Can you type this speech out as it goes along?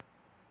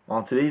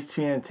On today's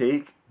Tweet and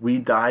Take, we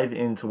dive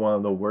into one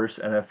of the worst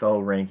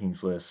NFL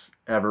rankings lists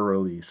ever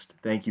released.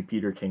 Thank you,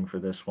 Peter King, for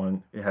this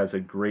one. It has a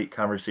great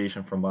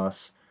conversation from us.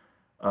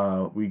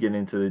 We get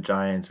into the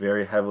Giants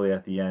very heavily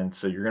at the end,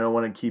 so you're going to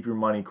want to keep your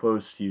money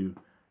close to you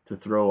to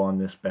throw on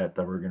this bet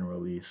that we're going to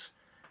release.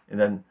 And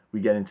then we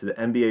get into the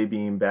NBA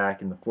being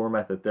back and the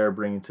format that they're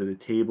bringing to the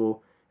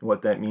table and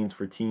what that means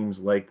for teams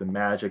like the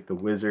Magic, the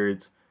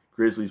Wizards,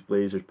 Grizzlies,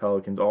 Blazers,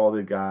 Pelicans, all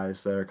the guys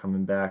that are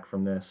coming back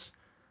from this,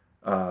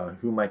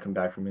 who might come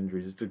back from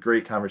injuries. It's a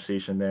great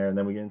conversation there. And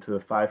then we get into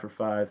the 5 for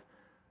 5,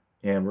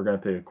 and we're going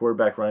to pick a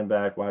quarterback, running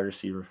back, wide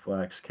receiver,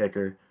 flex,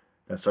 kicker.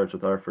 That starts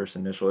with our first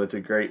initial. It's a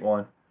great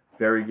one,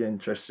 very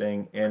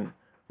interesting. And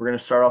we're going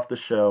to start off the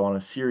show on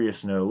a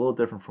serious note, a little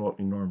different from what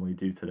we normally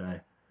do today,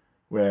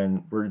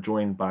 when we're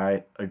joined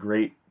by a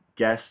great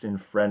guest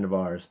and friend of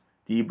ours,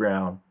 Dee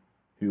Brown,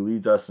 who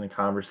leads us in a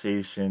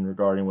conversation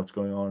regarding what's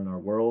going on in our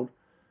world.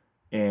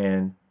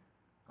 And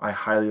I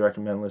highly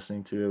recommend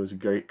listening to it. It was a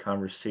great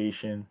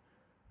conversation.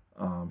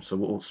 So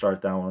we'll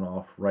start that one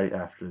off right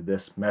after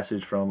this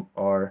message from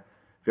our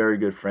very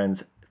good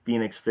friends,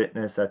 Phoenix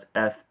Fitness. That's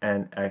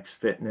FNX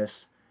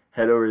Fitness.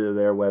 Head over to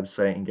their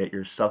website and get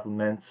your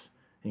supplements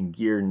and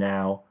gear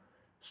now.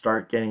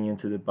 Start getting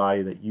into the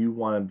body that you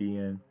want to be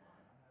in.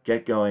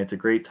 Get going. It's a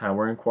great time.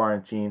 We're in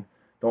quarantine.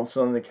 Don't sit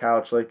on the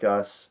couch like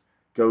us.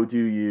 Go do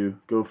you.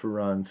 Go for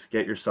runs.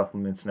 Get your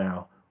supplements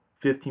now.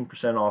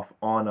 15% off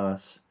on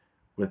us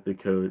with the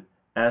code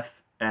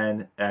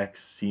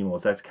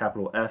FNXCMULLS. That's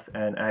capital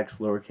FNX,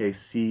 lowercase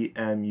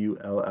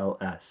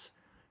CMULLS.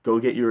 Go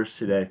get yours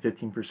today.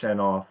 15%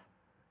 off.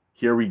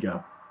 Here we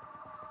go.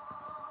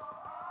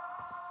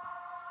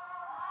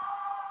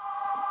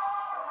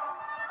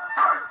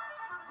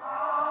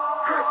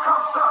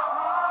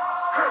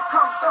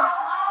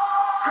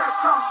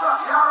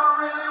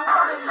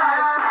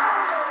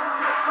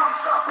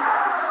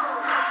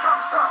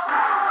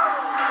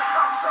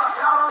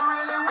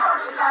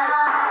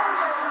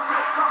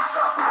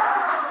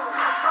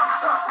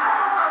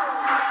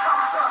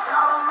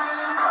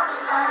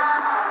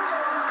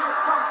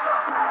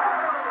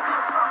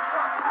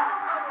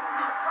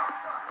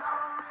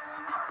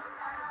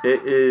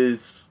 It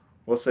is,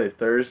 we'll say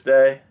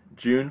Thursday,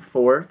 June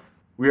 4th.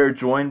 We are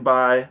joined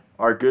by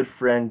our good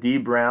friend Dee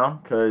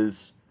Brown because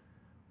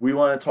we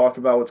want to talk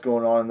about what's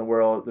going on in the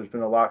world. There's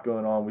been a lot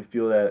going on. We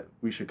feel that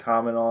we should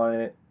comment on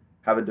it,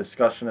 have a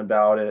discussion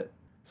about it.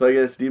 So I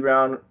guess Dee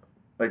Brown,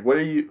 like, where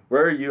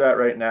are you at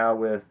right now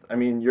with, I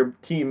mean, your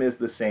team is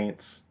the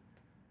Saints.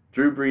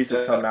 Drew Brees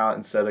has come out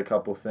and said a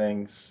couple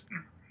things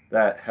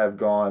that have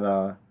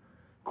gone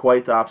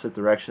quite the opposite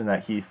direction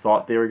that he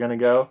thought they were going to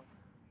go.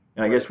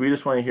 And I guess we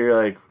just want to hear,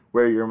 like,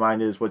 where your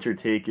mind is, what your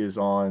take is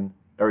on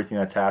everything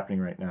that's happening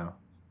right now.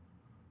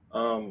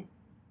 All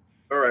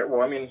right.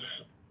 Well, I mean,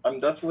 I'm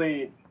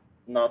definitely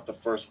not the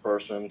first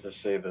person to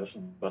say this,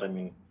 but I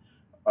mean,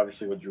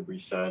 obviously what Drew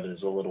Brees said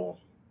is a little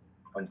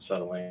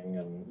unsettling,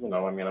 and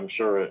I mean, I'm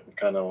sure it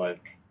kind of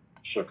like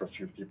shook a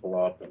few people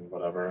up and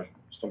whatever.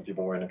 Some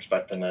people weren't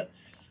expecting it.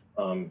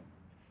 I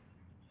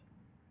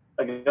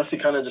guess he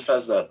kind of just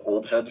has that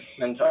old head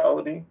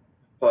mentality,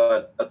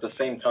 but at the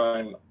same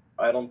time,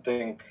 I don't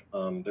think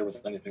there was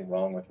anything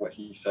wrong with what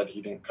he said.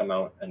 He didn't come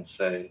out and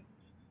say,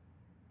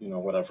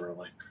 whatever,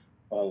 like,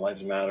 all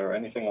lives matter or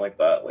anything like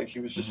that. Like, he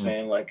was just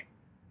saying, like,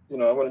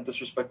 I wouldn't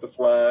disrespect the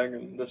flag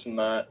and this and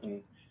that.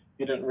 And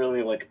he didn't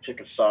really, like,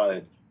 pick a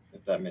side,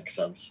 if that makes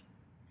sense.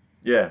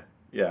 Yeah,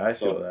 I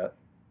feel that.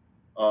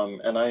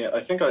 And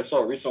I think I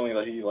saw recently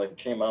that he, like,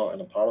 came out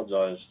and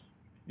apologized.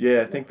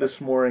 Yeah, I think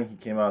this morning he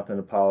came out with an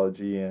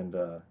apology, and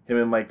him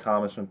and Mike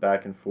Thomas went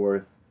back and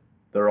forth.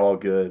 They're all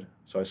good.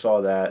 So I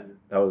saw that.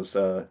 That was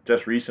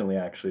just recently,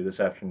 actually, this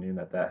afternoon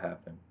that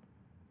happened.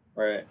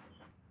 Right.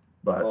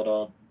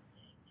 But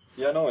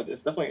yeah, no,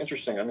 it's definitely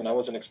interesting. I mean, I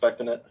wasn't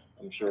expecting it.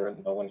 I'm sure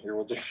no one here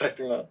was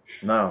expecting that.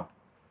 No.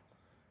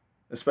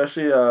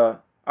 Especially,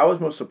 I was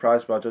most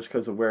surprised about just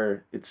because of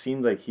where it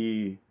seemed like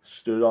he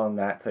stood on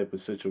that type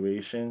of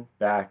situation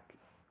back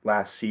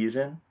last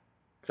season.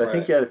 Because I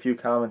think he had a few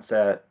comments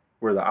that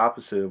were the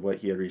opposite of what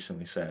he had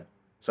recently said.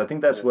 So I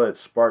think that's what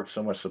sparked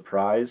so much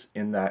surprise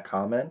in that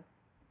comment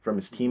from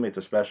his teammates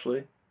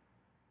especially.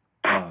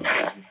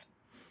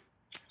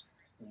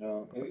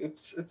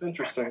 It's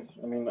interesting.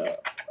 I mean, I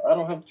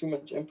don't have too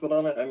much input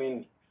on it. I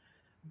mean,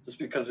 just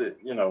because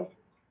he's going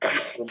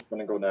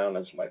to go down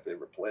as my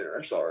favorite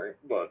player. Sorry,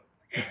 but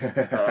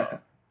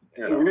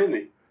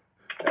really,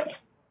 yeah.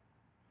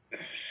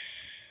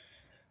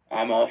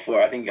 I'm all for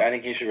it. I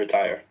think he should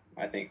retire.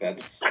 I think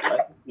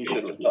he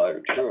should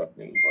retire too. I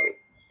mean, but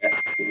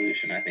that's the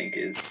solution. I think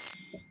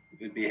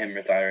would be him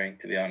retiring.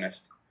 To be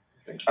honest.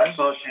 I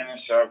saw Shannon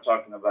Sharp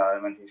talking about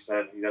him, and he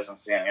said he doesn't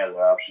see any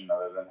other option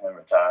other than him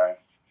retiring.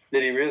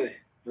 Did he really?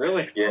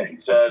 Really? Yeah, he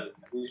said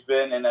he's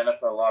been in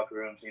NFL locker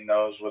rooms. He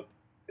knows what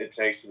it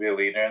takes to be a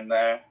leader in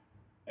there.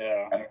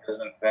 Yeah. And he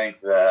doesn't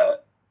think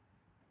that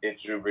if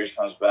Drew Brees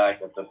comes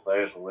back, that the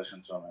players will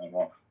listen to him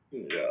anymore.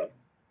 Yeah.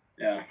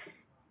 Yeah.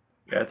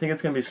 Yeah, I think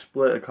it's going to be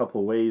split a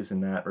couple ways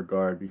in that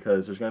regard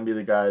because there's going to be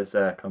the guys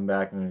that come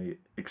back and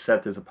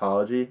accept his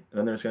apology, and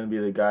then there's going to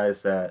be the guys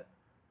that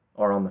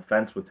are on the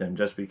fence with him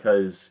just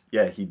because,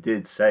 yeah, he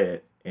did say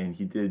it and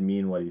he did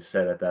mean what he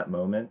said at that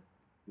moment.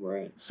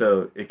 Right.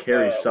 So it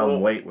carries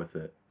some weight with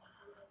it.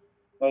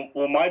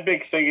 Well, my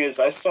big thing is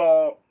I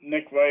saw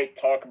Nick Wright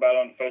talk about it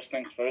on First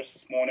Things First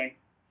this morning,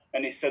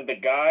 and he said the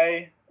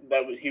guy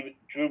that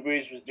Drew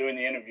Brees was doing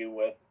the interview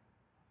with,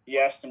 he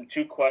asked him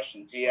two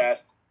questions. He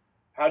asked,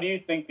 how do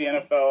you think the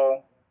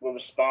NFL will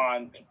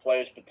respond to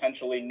players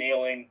potentially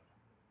kneeling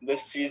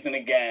this season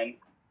again?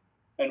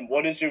 And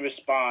what is your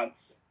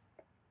response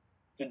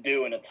to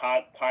do in a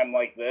time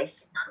like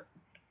this?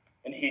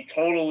 And he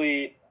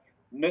totally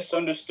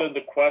misunderstood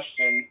the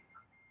question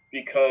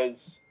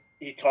because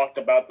he talked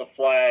about the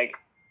flag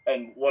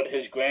and what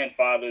his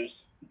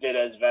grandfathers did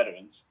as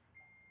veterans.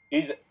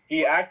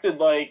 He acted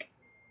like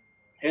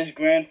his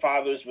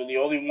grandfathers were the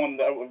only one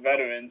that were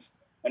veterans,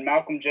 and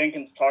Malcolm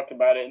Jenkins talked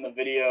about it in the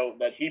video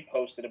that he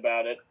posted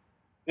about it.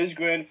 His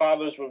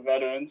grandfathers were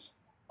veterans.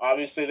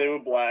 Obviously, they were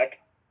black.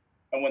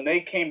 And when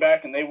they came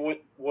back and they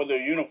wore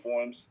their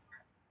uniforms,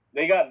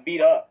 they got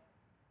beat up.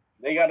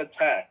 They got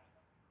attacked.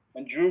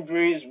 And Drew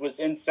Brees was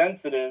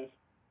insensitive,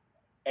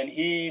 and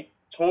he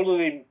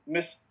totally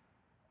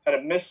had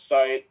a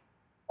missight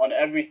on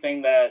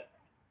everything that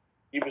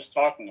he was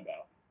talking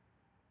about.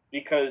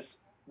 Because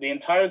the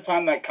entire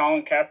time that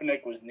Colin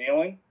Kaepernick was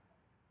kneeling,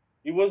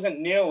 he wasn't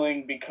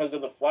kneeling because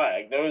of the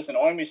flag. There was an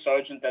Army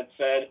sergeant that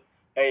said,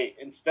 hey,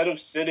 instead of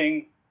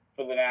sitting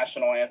for the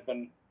national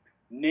anthem,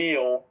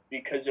 kneel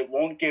because it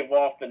won't give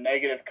off the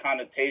negative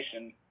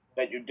connotation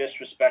that you're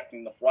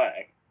disrespecting the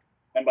flag.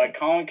 And by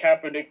Colin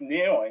Kaepernick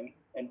kneeling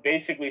and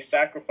basically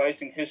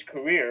sacrificing his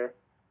career,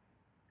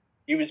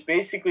 he was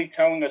basically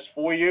telling us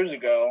 4 years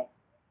ago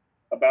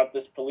about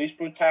this police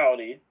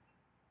brutality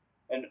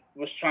and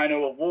was trying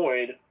to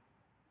avoid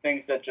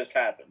things that just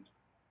happened.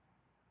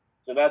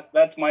 So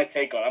that's my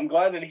take on it. I'm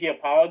glad that he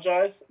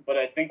apologized, but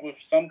I think with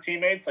some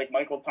teammates like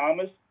Michael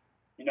Thomas,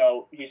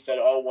 he said,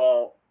 oh,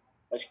 well,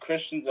 as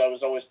Christians, I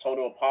was always told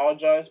to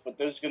apologize, but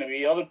there's going to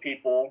be other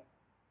people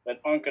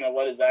that aren't going to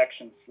let his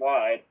actions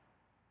slide.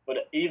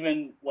 But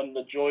even when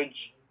the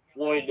George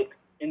Floyd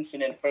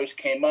incident first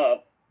came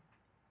up,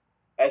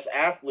 as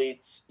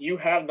athletes, you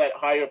have that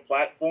higher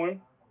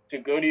platform to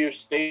go to your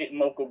state and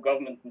local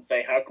governments and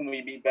say, how can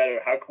we be better?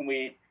 How can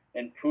we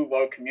improve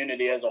our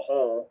community as a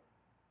whole?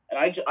 And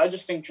I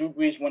just think Drew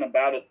Brees went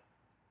about it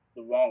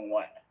the wrong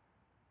way.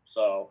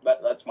 So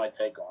that's my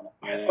take on it.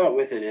 My thought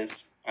with it is,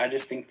 I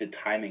just think the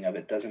timing of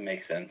it doesn't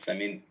make sense. I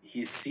mean,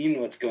 he's seen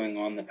what's going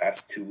on the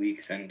past 2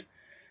 weeks, and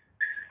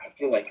I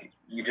feel like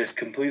you just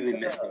completely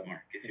missed the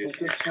mark. If He you're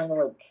just kind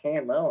of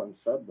came out and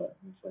said that.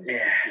 It's like,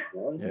 Yeah.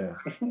 what?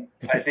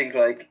 Yeah. I think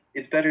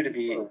it's better to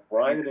be You're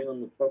rioting on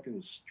the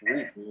fucking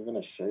street and you're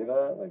gonna say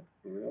that? Like,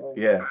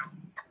 really? Yeah.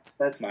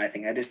 That's my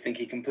thing. I just think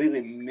he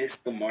completely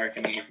missed the mark.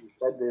 I mean, if he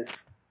said this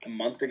a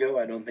month ago,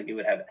 I don't think it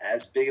would have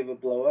as big of a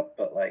blow up,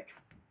 but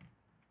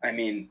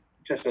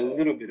just a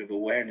little bit of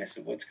awareness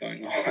of what's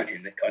going on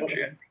in the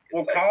country.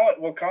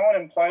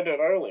 Colin implied it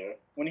earlier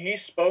when he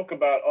spoke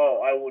about,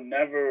 I will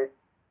never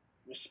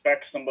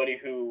respect somebody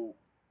who,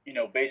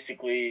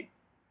 basically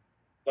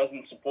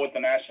doesn't support the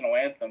national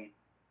anthem.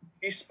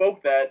 He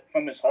spoke that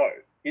from his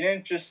heart. He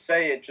didn't just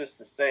say it just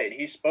to say it.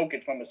 He spoke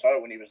it from his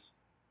heart when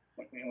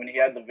he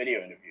had the video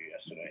interview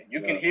yesterday.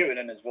 You can hear it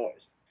in his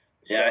voice.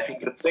 Yeah, I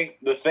think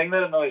the thing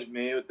that annoys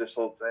me with this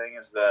whole thing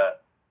is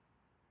that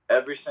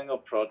every single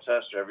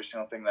protest or every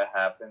single thing that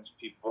happens,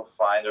 people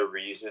find a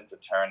reason to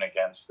turn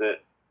against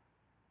it.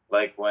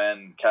 Like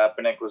when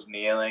Kaepernick was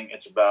kneeling,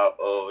 it's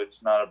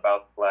not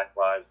about Black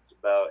lives, it's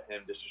about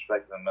him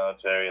disrespecting the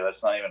military.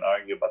 Let's not even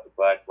argue about the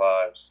Black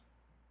lives.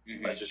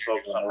 Mm-hmm. Let's just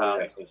focus on how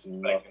he's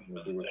disrespecting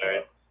the do with military.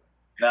 that.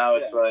 Now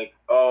it's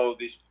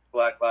these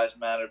Black Lives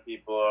Matter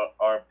people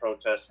are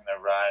protesting, they're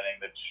rioting,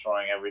 they're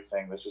destroying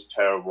everything. This is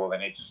terrible. They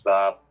need to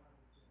stop.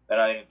 They're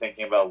not even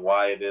thinking about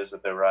why it is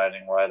that they're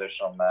rioting, why they're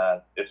so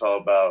mad. It's all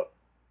about,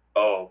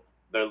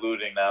 they're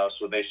looting now,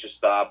 so they should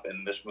stop,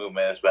 and this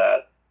movement is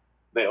bad.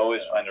 They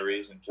always find a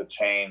reason to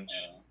change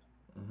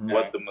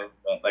what the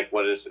movement,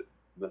 what is it,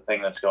 the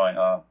thing that's going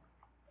on.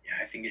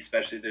 Yeah, I think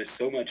especially there's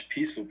so much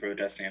peaceful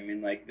protesting. I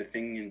mean, the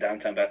thing in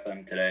downtown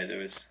Bethlehem today, there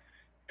was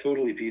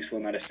totally peaceful,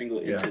 not a single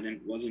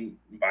incident, wasn't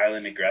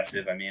violent,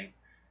 aggressive. I mean,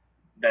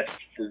 that's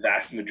the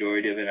vast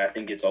majority of it. I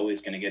think it's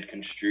always going to get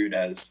construed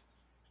as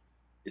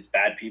it's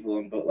bad people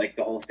on both,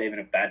 the whole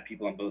statement of bad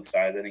people on both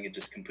sides. I think it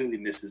just completely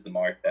misses the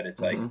mark that it's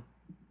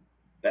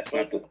that's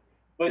not the.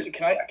 But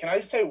can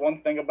I say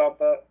one thing about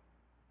that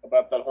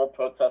whole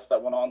protest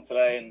that went on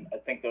today, and I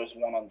think there was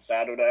one on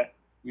Saturday.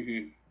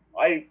 Mm-hmm.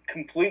 I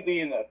completely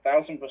and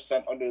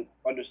 1,000%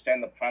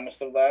 understand the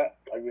premise of that.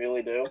 I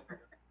really do.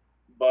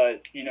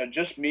 But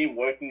just me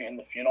working in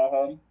the funeral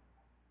home,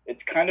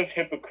 it's kind of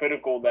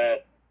hypocritical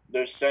that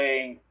they're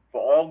saying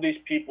for all these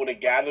people to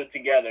gather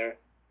together,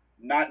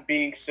 not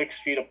being 6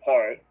 feet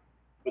apart,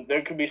 but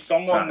there could be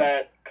someone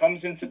that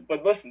comes into.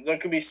 But listen, there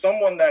could be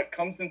someone that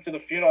comes into the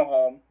funeral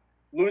home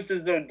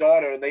loses their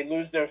daughter, they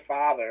lose their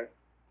father.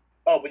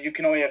 Oh, but you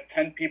can only have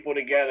 10 people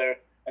together,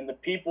 and the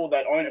people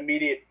that aren't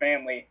immediate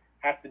family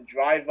have to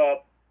drive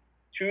up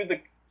to the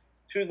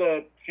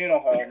funeral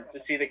home to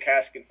see the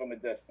casket from a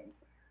distance.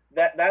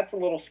 That's a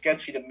little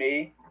sketchy to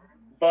me,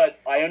 but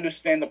I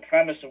understand the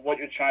premise of what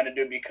you're trying to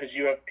do because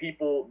you have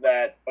people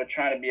that are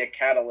trying to be a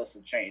catalyst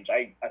of change.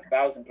 I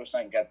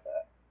 1,000% get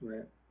that.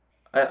 Right.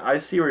 I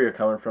see where you're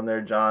coming from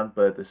there, John,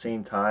 but at the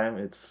same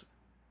time,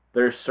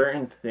 there's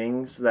certain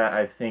things that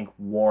I think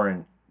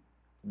warrant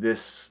this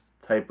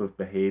type of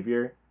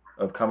behavior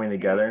of coming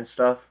together and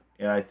stuff,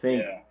 and I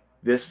think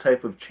this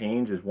type of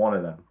change is one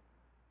of them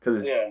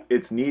because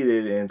it's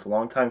needed and it's a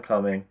long time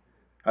coming.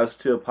 I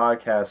listened to a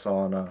podcast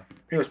on, I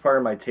think it was part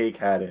of My Take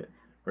had it,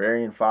 where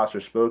Arian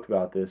Foster spoke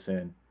about this,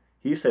 and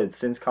he said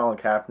since Colin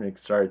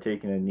Kaepernick started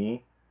taking a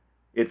knee,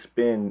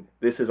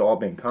 this has all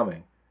been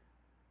coming,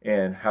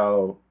 and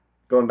how,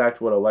 going back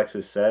to what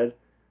Alexis said,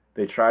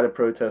 they try to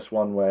protest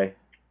one way,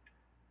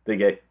 they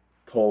get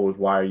told,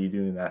 why are you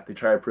doing that? They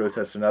try to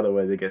protest another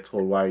way, they get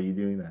told, why are you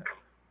doing that?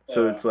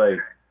 So it's like,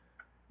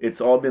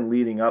 it's all been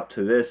leading up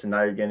to this, and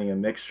now you're getting a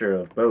mixture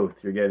of both.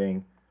 You're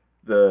getting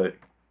the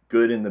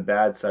good and the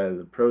bad side of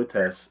the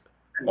protests,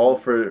 all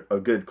for a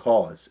good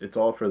cause. It's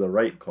all for the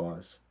right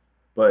cause.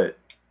 But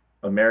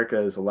America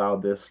has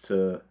allowed this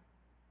to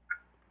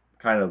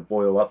kind of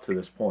boil up to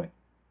this point.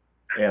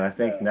 And I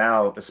think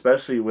now,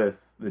 especially with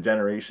the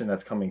generation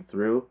that's coming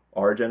through,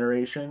 our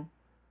generation,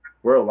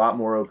 we're a lot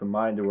more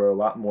open-minded. We're a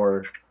lot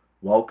more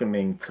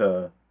welcoming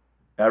to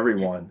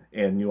everyone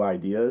and new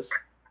ideas.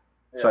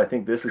 So I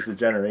think this is the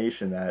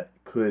generation that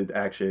could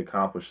actually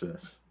accomplish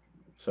this.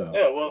 So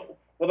yeah,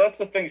 well, that's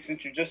the thing.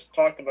 Since you just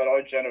talked about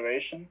our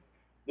generation,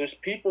 there's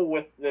people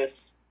with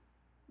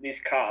these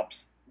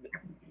cops.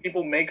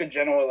 People make a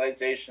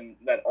generalization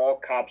that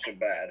all cops are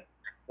bad.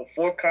 The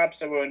 4 cops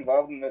that were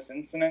involved in this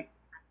incident,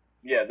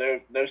 yeah,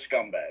 they're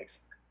scumbags.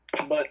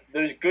 But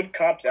there's good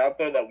cops out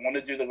there that want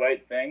to do the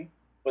right thing.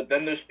 But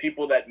then there's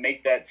people that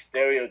make that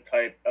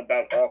stereotype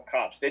about all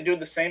cops. They do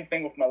the same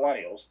thing with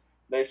millennials.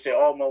 They say,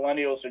 oh,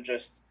 millennials are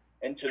just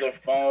into their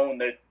phone.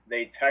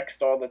 They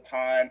text all the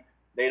time.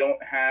 They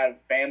don't have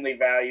family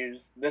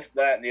values, this,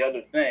 that, and the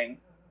other thing.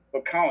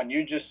 But Colin,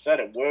 you just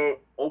said it. We're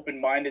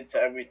open-minded to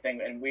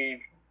everything, and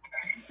we've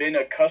been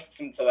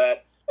accustomed to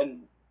that.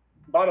 And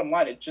bottom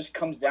line, it just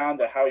comes down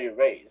to how you're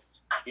raised.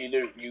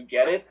 Either you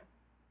get it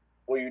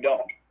or you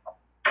don't.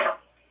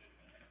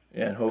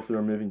 Yeah, and hopefully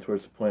we're moving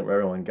towards the point where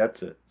everyone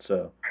gets it.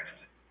 So.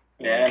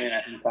 Yeah, I mean,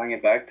 I think tying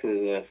it back to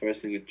the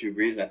first thing with Drew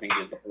Brees, I think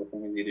the whole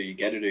thing is either you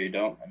get it or you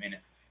don't. I mean,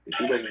 if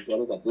he doesn't get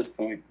it at this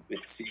point,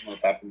 with seeing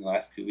what's happened in the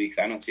last 2 weeks,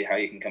 I don't see how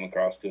you can come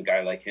across to a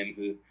guy like him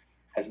who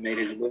has made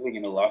his living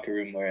in a locker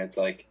room where it's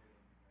like,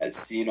 has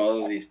seen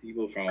all of these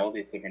people from all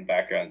these different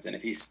backgrounds, and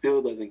if he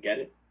still doesn't get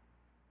it,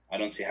 I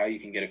don't see how you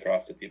can get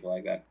across to people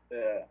like that.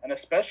 Yeah, and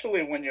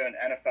especially when you're an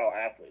NFL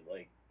athlete.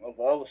 Like, of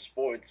all the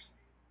sports,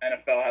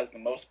 NFL has the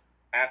most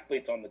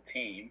athletes on the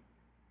team,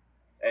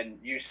 and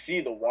you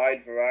see the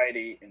wide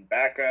variety in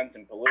backgrounds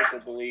and political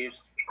beliefs,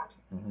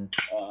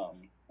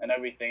 and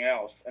everything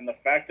else. And the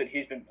fact that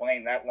he's been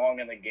playing that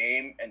long in the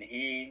game and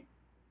he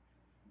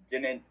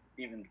didn't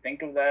even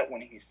think of that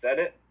when he said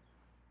it,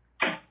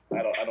 I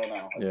don't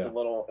know.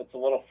 It's a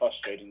little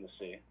frustrating to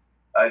see.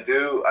 I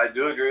do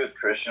agree with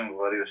Christian with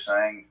what he was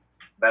saying.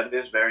 That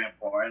is very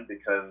important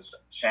because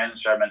Shannon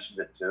Sharp mentioned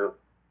it too.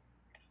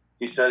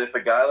 He said, if a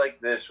guy like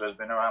this who has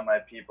been around my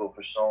people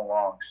for so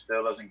long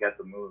still doesn't get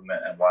the movement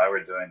and why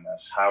we're doing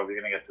this, how are we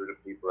going to get through to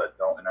people that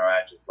don't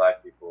interact with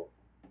black people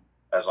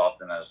as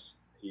often as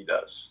he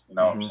does? You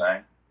know what I'm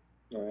saying?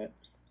 Right.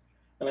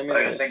 And I mean,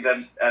 I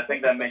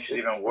think that makes it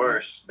even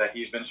worse that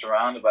he's been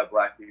surrounded by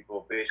black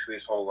people basically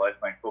his whole life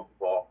playing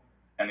football,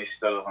 and he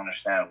still doesn't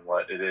understand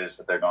what it is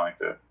that they're going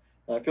through.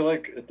 I feel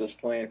like at this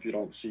point, if you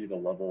don't see the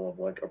level of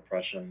like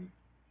oppression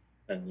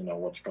and you know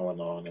what's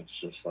going on, it's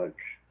just like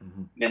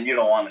then you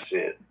don't want to see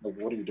it. Like,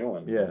 what are you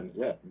doing? Yeah. And,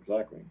 yeah,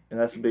 exactly. And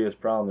that's the biggest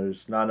problem.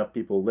 There's not enough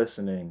people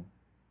listening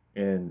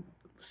and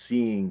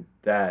seeing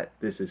that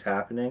this is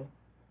happening,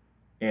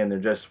 and they're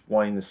just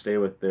wanting to stay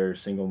with their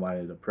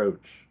single-minded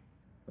approach.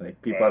 Like,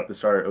 people have to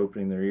start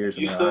opening their ears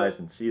and their eyes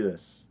and see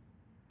this.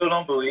 Still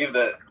don't believe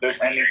that there's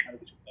any kind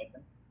of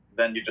explanation,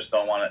 then you just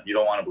don't want to. You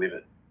don't want to believe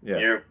it. Yeah.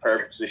 You're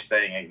purposely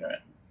staying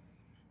ignorant.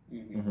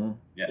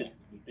 Yeah.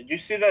 Did you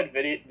see that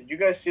video? Did you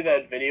guys see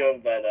that video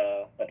of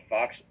that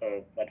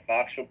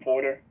Fox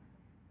reporter?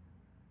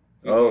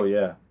 Oh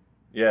yeah.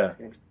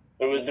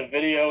 There was a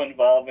video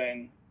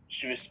involving,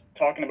 she was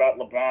talking about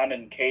LeBron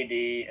and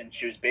KD, and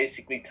she was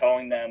basically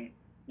telling them,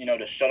 you know,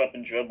 to shut up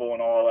and dribble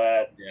and all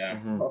that. Yeah.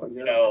 Oh, yeah.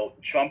 You know,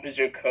 Trump is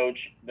your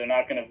coach. They're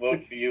not going to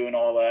vote for you and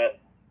all that.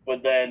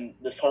 But then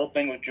this whole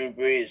thing with Drew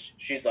Brees,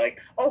 she's like,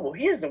 oh, well,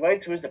 he has the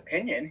right to his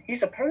opinion.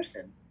 He's a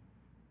person.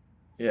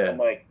 Yeah. I'm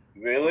like,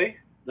 really?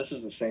 This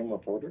is the same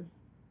reporter?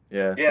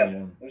 Yeah. Yeah.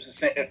 It was the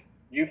same. If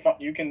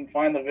you can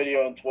find the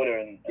video on Twitter.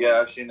 And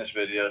Yeah, I've seen this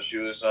video. She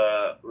was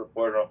a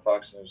reporter on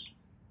Fox News.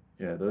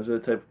 Yeah, those are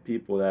the type of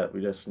people that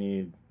we just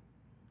need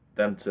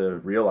them to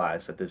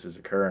realize that this is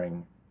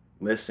occurring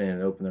listen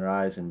and open their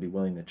eyes and be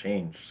willing to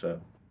change. So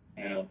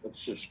Yeah, that's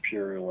just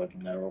pure like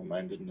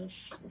narrow-mindedness,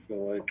 I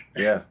feel like.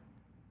 yeah,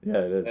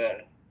 it is.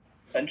 Yeah.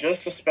 And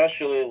just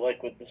especially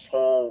like with this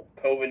whole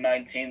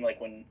COVID-19, like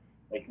when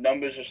like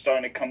numbers are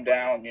starting to come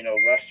down,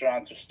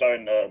 restaurants are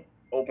starting to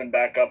open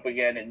back up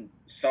again in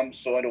some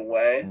sort of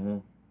way, Mm-hmm.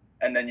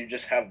 and then you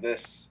just have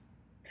this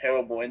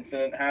terrible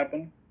incident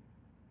happen.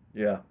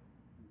 Yeah.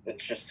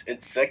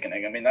 It's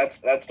sickening. I mean,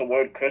 that's the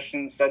word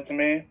Christian said to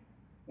me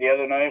the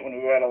other night when we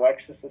were at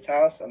Alexis's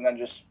house, and then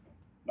just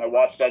I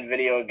watched that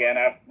video again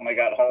after when I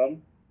got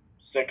home.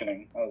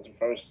 Sickening. That was the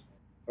first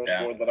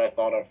word that I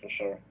thought of for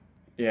sure.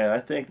 Yeah, I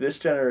think this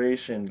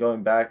generation,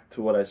 going back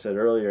to what I said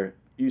earlier,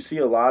 you see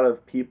a lot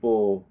of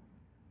people,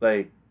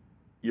 like,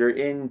 you're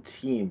in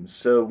teams.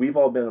 So we've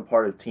all been a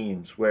part of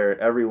teams where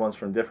everyone's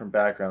from different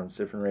backgrounds,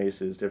 different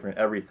races, different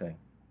everything.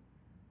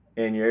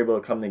 And you're able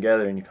to come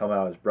together and you come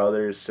out as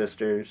brothers,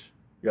 sisters.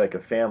 You're like a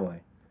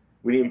family.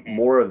 We need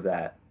more of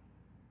that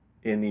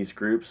in these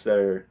groups that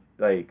are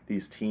like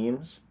these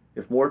teams.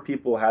 If more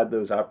people had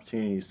those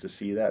opportunities to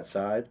see that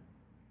side,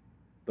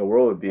 the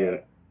world would be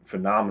a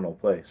phenomenal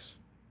place.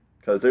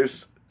 Because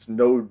there's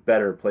no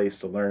better place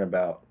to learn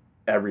about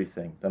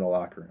everything than a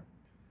locker room.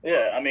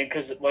 Yeah, I mean,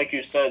 because like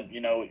you said,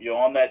 you're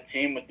on that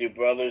team with your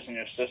brothers and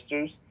your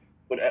sisters,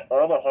 but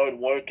all the hard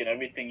work and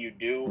everything you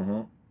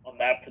do on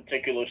that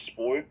particular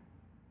sport,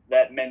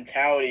 that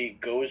mentality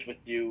goes with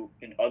you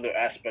in other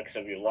aspects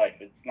of your life.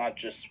 It's not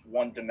just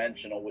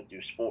one-dimensional with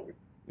your sport.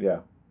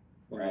 Yeah.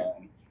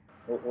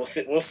 We'll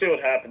see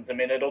what happens. I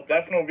mean, it'll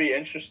definitely be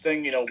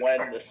interesting,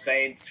 when the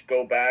Saints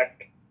go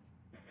back,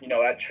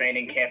 at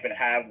training camp and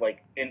have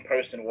like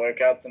in-person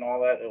workouts and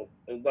all that.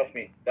 It'll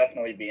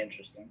definitely be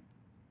interesting.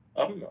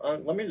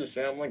 Let me just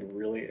say, I'm like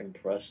really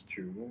impressed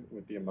too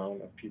with the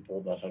amount of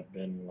people that have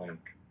been like,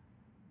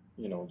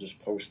 just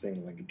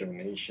posting like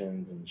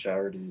donations and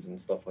charities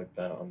and stuff like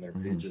that on their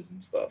pages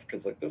and stuff.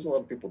 Because like, there's a lot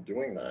of people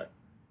doing that.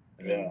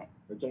 And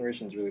our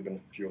generation's really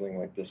been fueling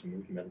like this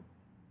movement,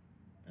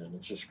 and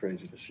it's just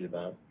crazy to see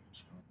that.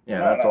 So. Yeah,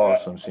 that's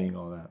awesome seeing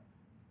all that.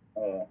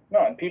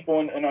 No, and people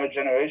in our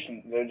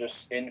generation, they're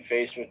just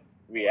faced with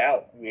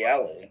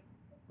reality.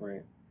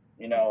 Right.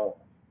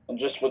 And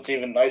just what's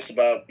even nice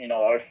about,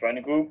 our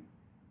friend group,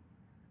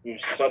 we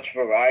have such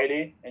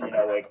variety and,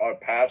 like our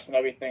paths and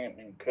everything. I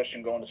mean,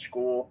 Christian going to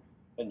school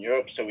in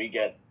Europe, so we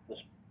get this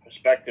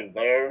perspective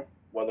there,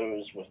 whether it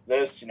was with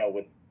this,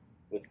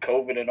 with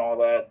COVID and all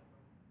that.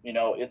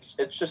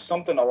 It's just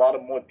something a lot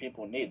of more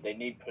people need. They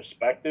need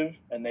perspective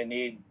and they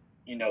need,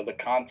 the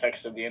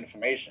context of the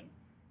information.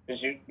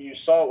 Because you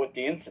saw it with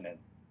the incident.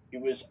 He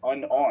was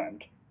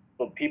unarmed,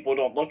 but people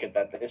don't look at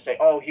that. They say,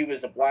 oh, he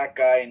was a black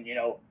guy, and,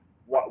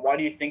 why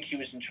do you think he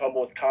was in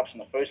trouble with cops in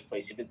the first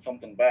place? He did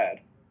something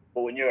bad.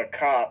 But when you're a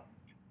cop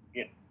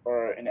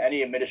or in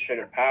any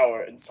administrative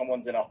power and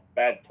someone's in a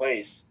bad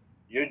place,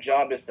 your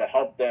job is to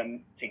help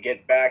them to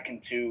get back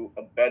into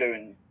a better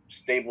and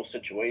stable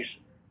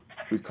situation.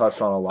 We've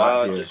touched on a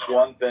lot here. Just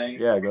one thing.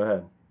 Yeah, go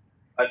ahead.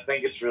 I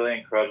think it's really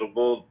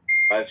incredible.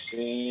 I've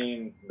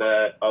seen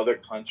that other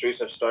countries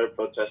have started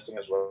protesting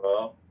as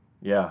well.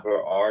 Yeah.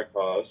 For our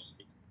cause.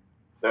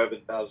 There have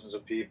been thousands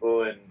of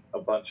people in a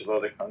bunch of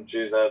other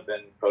countries that have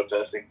been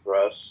protesting for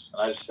us.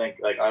 And I just think,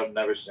 like, I've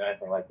never seen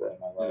anything like that in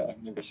my life. Yeah,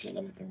 I've never seen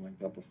anything like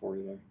that before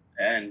either.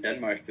 And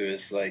Denmark, there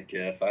was like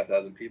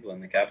 5,000 people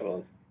in the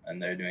capital,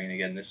 and they're doing it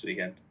again this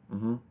weekend.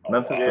 Mm-hmm.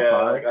 Memphis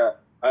like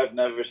I've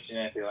never seen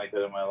anything like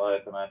that in my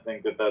life, and I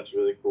think that that's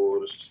really cool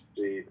to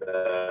see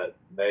that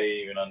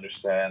they even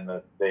understand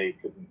that they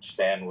could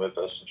stand with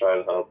us and try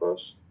to help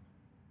us.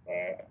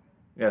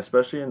 Yeah,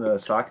 especially in the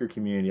soccer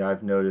community,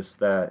 I've noticed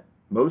that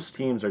most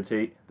teams are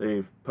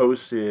they've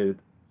posted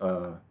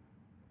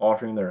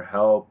offering their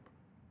help.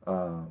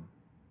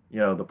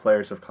 The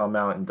players have come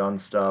out and done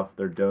stuff.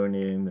 They're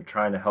donating. They're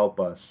trying to help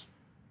us,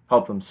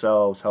 help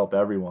themselves, help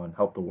everyone,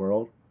 help the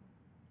world.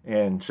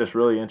 And it's just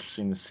really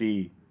interesting to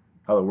see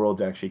how the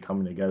world's actually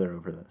coming together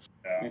over this.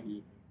 Yeah.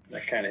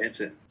 That kind of hits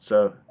it.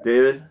 So,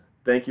 David,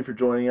 thank you for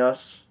joining us.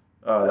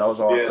 That was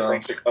awesome. Yeah,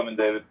 thanks for coming,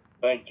 David.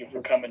 Thank you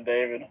for coming,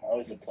 David.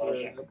 Always a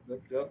pleasure.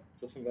 Yep.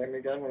 Just invite me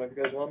again whenever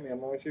you guys want me.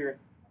 I'm always here.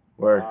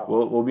 Word.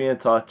 We'll be in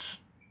touch.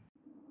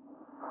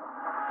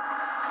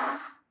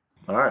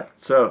 All right.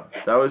 So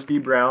that was D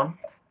Brown.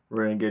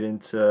 We're going to get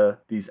into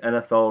these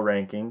NFL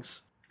rankings.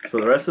 So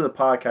the rest of the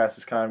podcast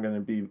is kind of going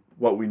to be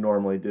what we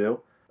normally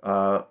do.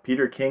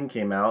 Peter King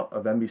came out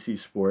of NBC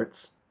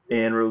Sports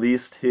and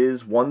released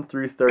his 1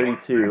 through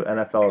 32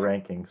 NFL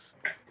rankings.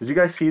 Did you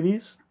guys see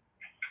these?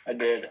 I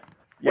did.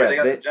 Yeah, they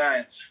got the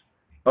Giants.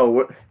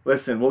 Oh,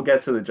 listen, we'll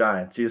get to the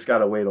Giants. You just got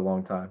to wait a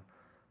long time.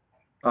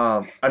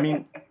 I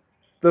mean,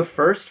 the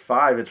first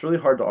 5, it's really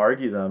hard to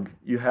argue them.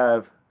 You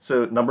have,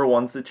 so number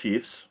 1's the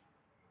Chiefs.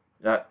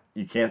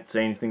 You can't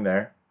say anything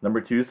there. Number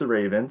 2 is the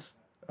Ravens.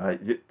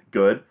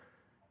 Good.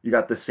 You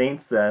got the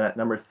Saints then at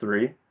number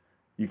 3.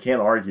 You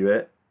can't argue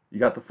it. You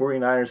got the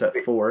 49ers at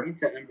 4.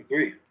 Saints at number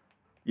 3.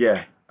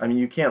 Yeah. I mean,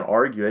 you can't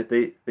argue it.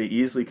 They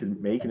easily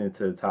could make it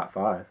into the top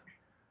 5.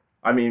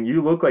 I mean,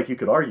 you look like you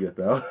could argue it,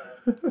 though.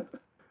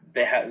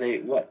 They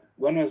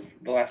when was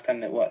the last time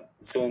that what?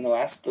 So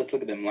let's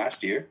look at them.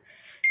 Last year,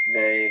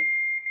 they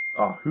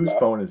Oh, whose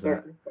phone is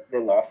that? They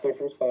lost their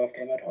first playoff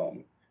game at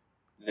home.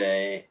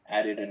 They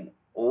added an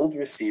old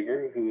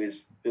receiver who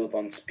is built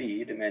on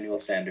speed, Emmanuel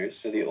Sanders.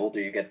 So the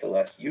older you get, the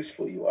less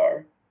useful you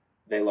are.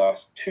 They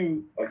lost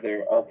 2 of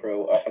their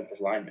all-pro offensive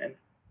linemen.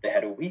 They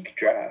had a weak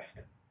draft.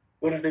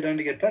 What have they done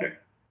to get better?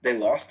 They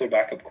lost their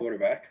backup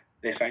quarterback.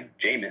 They signed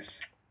Jameis.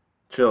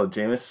 Chill,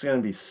 Jameis is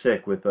gonna be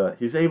sick with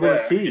he's able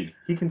to see.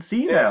 He can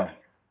see now.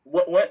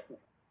 What?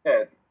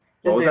 Yeah.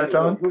 What was that,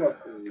 John?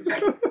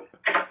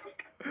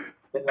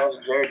 They lost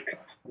Jared Cook,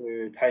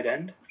 their tight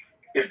end.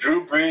 If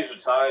Drew Brees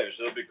retires,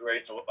 it'll be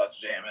great to watch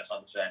Jameis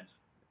on the Saints.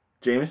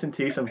 Jameis and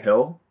Taysom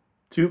Hill,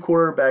 2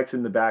 quarterbacks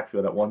in the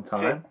backfield at one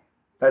time.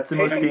 That's the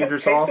most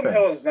dangerous offense. Taysom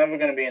Hill is never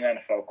going to be an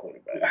NFL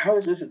quarterback. How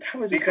is this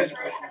because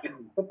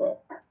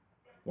football?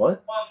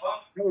 What?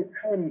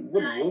 How in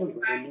what world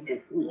are they number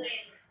 3?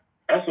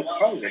 Also,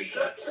 power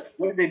rankings.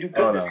 What did they do?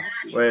 Oh no!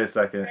 Wait a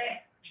second.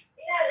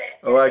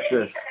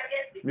 Alexis,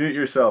 mute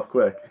yourself,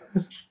 quick.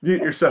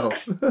 Mute yourself.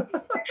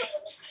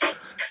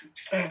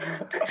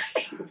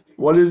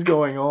 What is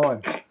going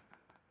on?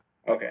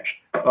 Okay.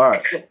 All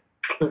right.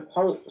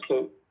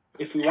 So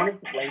if we wanted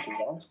to rank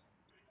results,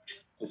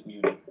 just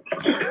mute it.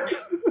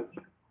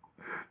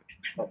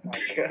 Oh my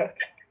god.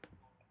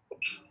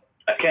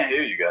 I can't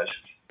hear you guys.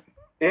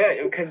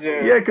 Yeah, because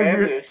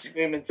you're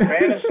screaming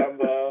Spanish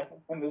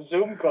on the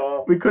Zoom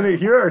call. We couldn't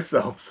hear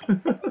ourselves.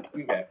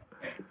 Okay.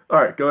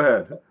 All right, go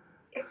ahead.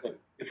 So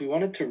if we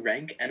wanted to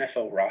rank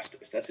NFL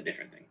rosters, that's a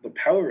different thing. The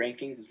power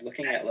rankings is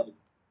looking at like,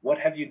 what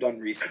have you done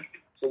recently?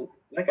 So,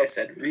 like I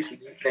said,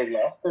 recently they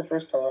lost their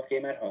first playoff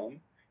game at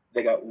home.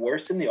 They got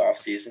worse in the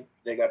offseason.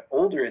 They got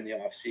older in the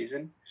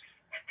offseason.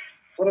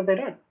 What have they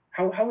done?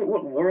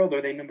 What world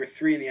are they number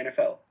 3 in the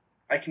NFL?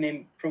 I can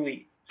name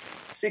probably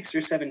 6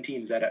 or 7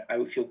 teams that I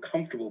would feel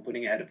comfortable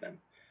putting ahead of them.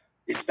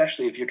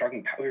 Especially if you're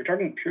talking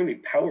purely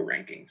power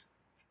rankings.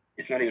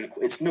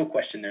 It's no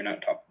question they're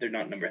not top. They're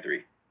not number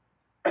 3.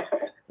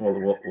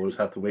 Well, we'll just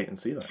have to wait and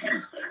see that.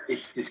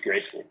 It's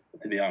disgraceful,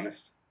 to be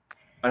honest.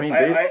 I mean, go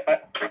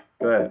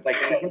ahead. Like,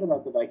 forget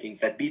about the Vikings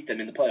that beat them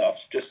in the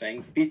playoffs. Just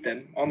saying, beat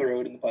them on the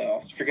road in the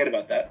playoffs. Forget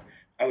about that.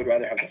 I would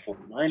rather have the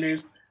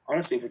 49ers.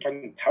 Honestly, if we're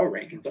talking power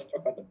rankings, let's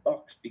talk about the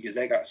Bucs because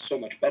they got so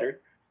much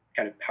better.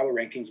 Kind of power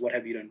rankings. What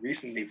have you done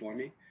recently for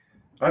me?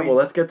 All right, well,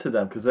 let's get to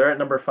them because they're at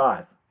number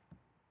 5.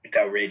 It's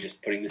outrageous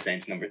putting the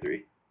Saints number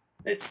 3.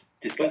 It's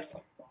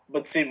disgusting.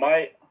 But see,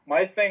 my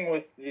thing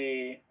with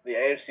the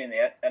AFC and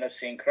the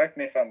NFC, and correct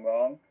me if I'm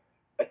wrong,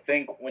 I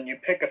think when you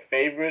pick a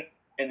favorite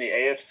in the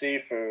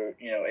AFC for,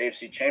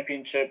 AFC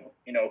Championship,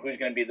 who's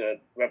going to be the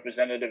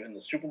representative in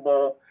the Super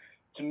Bowl,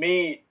 to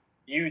me,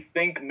 you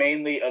think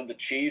mainly of the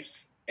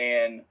Chiefs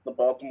and the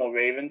Baltimore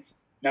Ravens.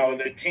 Now,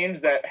 they're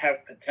teams that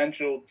have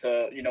potential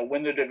to,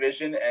 win the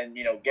division and,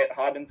 get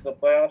hot into the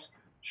playoffs.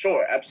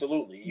 Sure,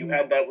 absolutely. You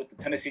had that with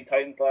the Tennessee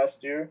Titans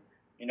last year,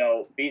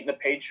 beating the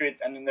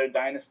Patriots and in their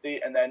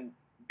dynasty and then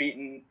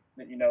beating,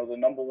 the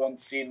number 1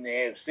 seed in the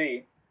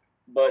AFC.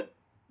 But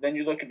then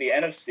you look at the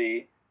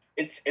NFC,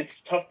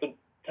 it's tough to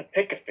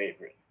pick a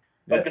favorite.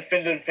 Yeah. A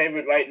definitive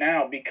favorite right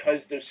now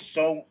because there's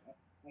so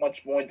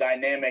much more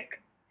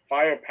dynamic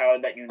firepower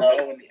that in the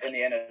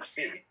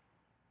NFC.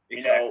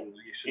 Exactly.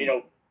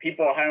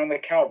 People are high on the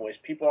Cowboys,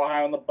 people are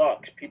high on the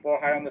Bucs, people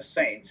are high on the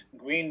Saints,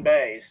 Green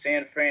Bay,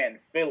 San Fran,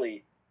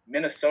 Philly,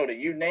 Minnesota,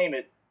 you name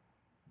it.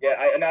 Yeah,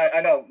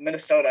 I know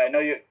Minnesota. I know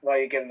why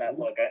you're giving that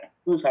look.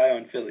 Who's high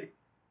on Philly?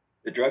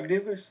 The drug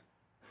dealers?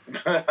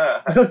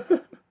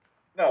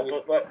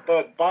 No,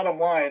 but bottom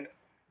line,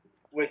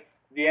 with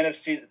the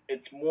NFC,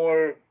 it's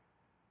more,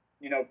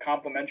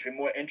 complimentary,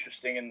 more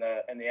interesting in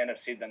the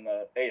NFC than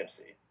the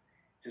AFC.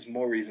 There's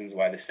more reasons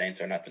why the Saints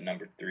are not the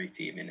number 3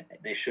 team, and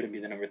they shouldn't be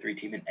the number 3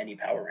 team in any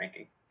power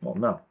ranking. Well,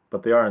 no,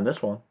 but they are in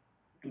this one.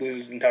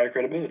 Loses entire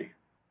credibility.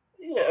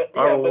 Yeah.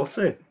 All right, we'll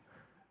see.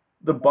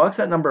 The Bucs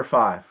at number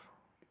 5.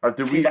 I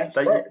think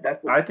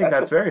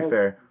that's very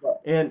fair.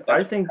 And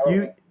I think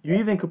you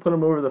even could put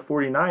them over the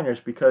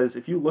 49ers because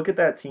if you look at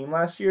that team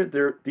last year,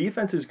 their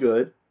defense is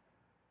good.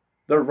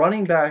 Their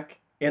running back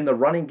in the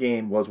running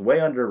game was way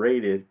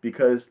underrated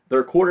because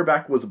their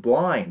quarterback was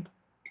blind.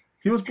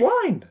 He was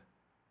blind.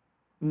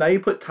 Now you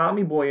put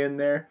Tommy Boy in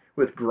there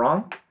with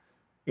Gronk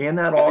and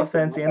that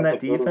offense and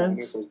that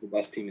defense. The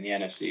best team in the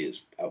NFC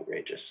is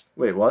outrageous.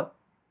 Wait, what?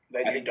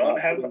 They don't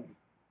have them.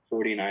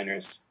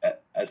 49ers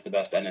as the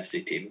best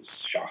NFC team is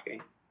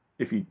shocking.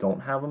 If you don't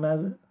have them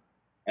as it?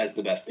 As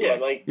the best team.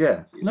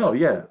 Yeah. No,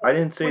 yeah. I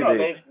didn't say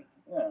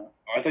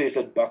I thought you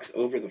said Bucs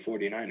over the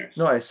 49ers.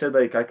 No, I said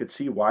I could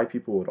see why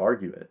people would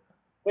argue it.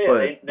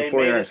 Well, yeah, they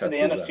made it to the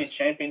NFC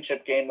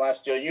Championship game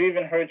last year. You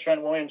even heard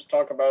Trent Williams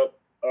talk about,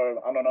 or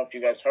I don't know if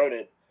you guys heard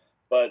it,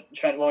 but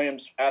Trent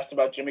Williams asked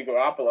about Jimmy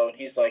Garoppolo, and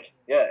he's like,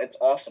 yeah, it's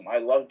awesome. I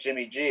love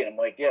Jimmy G. And I'm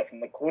like, yeah, from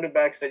the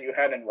quarterbacks that you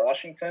had in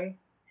Washington,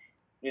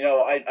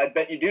 I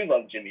bet you do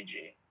love Jimmy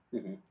G.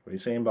 Mm-hmm. What are you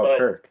saying about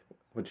Kirk?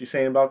 What you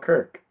saying about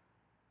Kirk?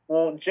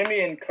 Well,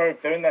 Jimmy and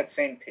Kirk, they're in that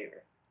same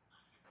tier.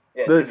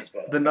 Yeah,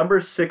 the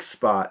number 6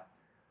 spot,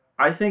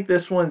 I think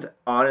this one's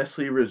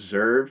honestly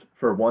reserved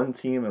for one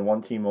team and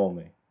one team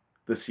only.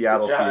 The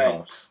Seattle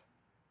Seahawks.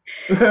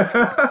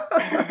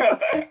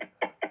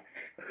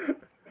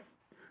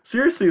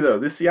 Seriously though,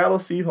 the Seattle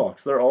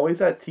Seahawks, they're always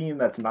that team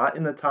that's not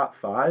in the top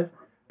 5,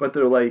 but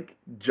they're like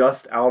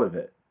just out of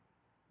it.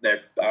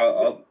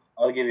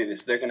 I'll give you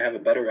this. They're going to have a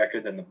better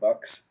record than the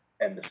Bucks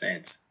and the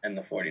Saints and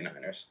the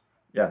 49ers.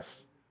 Yes.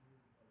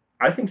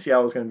 I think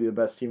Seattle's going to be the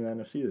best team in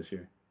the NFC this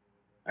year.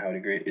 I would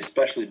agree,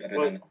 especially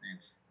better than the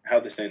Saints. How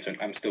the Saints are,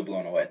 I'm still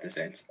blown away at the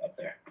Saints up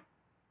there.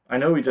 I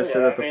know we just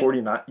said that the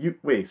 49ers...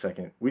 Wait a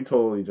second. We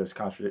totally just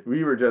contradicted.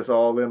 We were just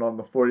all in on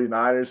the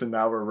 49ers, and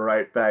now we're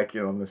right back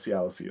in on the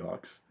Seattle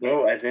Seahawks.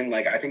 No, as in,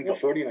 like, I think the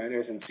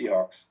 49ers and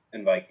Seahawks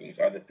and Vikings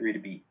are the 3 to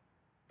beat.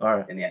 All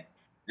right. In the end.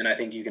 And I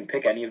think you can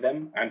pick any of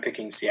them. I'm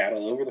picking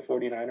Seattle over the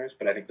 49ers,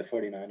 but I think the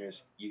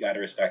 49ers, you got to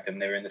respect them.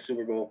 They were in the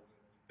Super Bowl.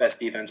 Best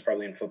defense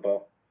probably in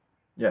football.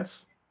 Yes.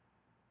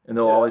 And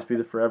they'll always be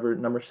the forever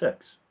number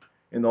 6.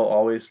 And they'll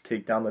always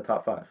take down the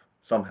top 5,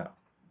 somehow.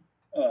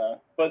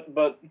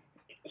 But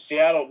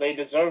Seattle, they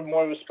deserve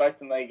more respect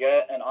than they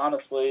get. And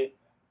honestly,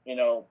 you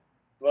know,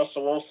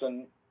 Russell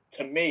Wilson,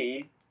 to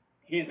me,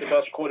 he's the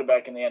best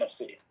quarterback in the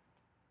NFC.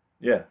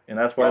 Yeah, and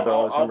that's why they're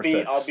always number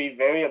 6. I'll be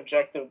very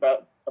objective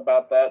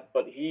about that,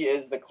 but he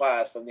is the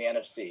class of the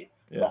NFC.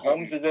 Yeah.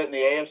 Mahomes is it in the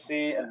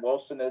AFC, and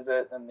Wilson is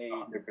it in the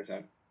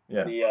 100%.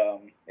 Yeah. The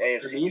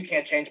AFC. You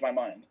can't change my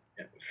mind.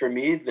 For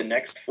me, the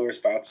next 4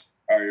 spots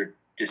are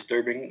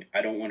disturbing.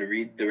 I don't want to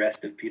read the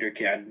rest of Peter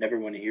King. I never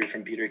want to hear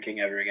from Peter King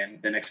ever again.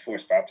 The next 4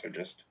 spots are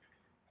just,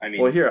 I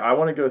mean... Well, here, I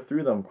want to go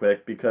through them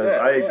quick because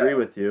I agree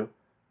with you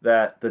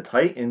that the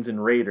Titans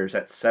and Raiders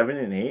at 7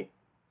 and 8,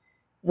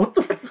 what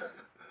the...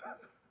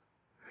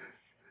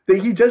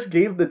 He just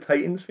gave the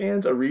Titans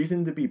fans a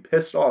reason to be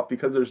pissed off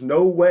because there's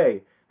no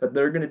way that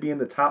they're going to be in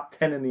the top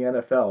 10 in the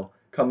NFL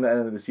come the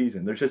end of the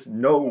season. There's just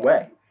no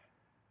way.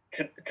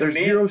 There's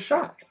zero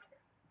shot.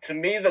 To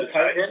me, the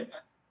Titans...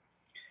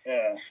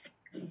 Yeah.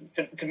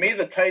 To me,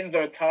 the Titans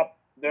are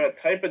they're a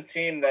type of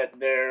team that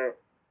they're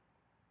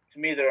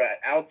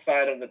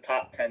outside of the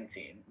top 10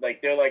 team. Like,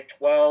 they're like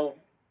 12,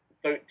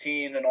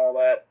 13 and all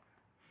that,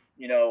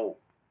 you know,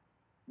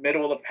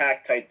 middle of the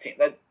pack type team.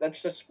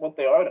 That's just what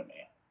they are to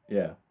me.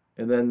 Yeah.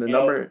 And then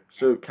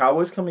so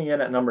Cowboys coming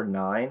in at number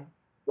 9.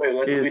 Wait,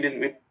 we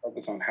didn't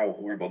focus on how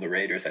horrible the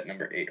Raiders at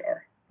number 8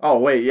 are. Oh,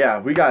 wait, yeah.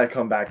 We got to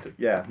come back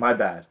to, my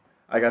bad.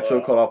 I got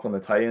so caught up on the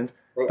Titans.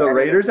 The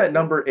Raiders at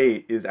number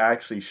 8 is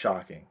actually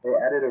shocking. They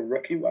added a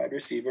rookie wide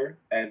receiver,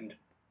 and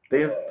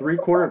they have 3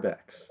 quarterbacks.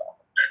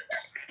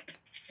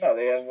 No,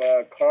 they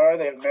have Carr,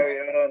 they have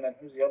Mariota, and then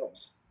who's the other one?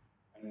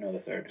 I don't know the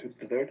third. Who's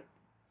the third?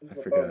 I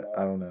forget.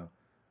 I don't know.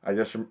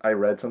 I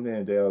read something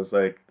today. I was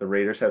like, the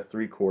Raiders have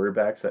 3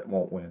 quarterbacks that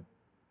won't win.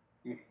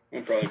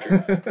 Probably true.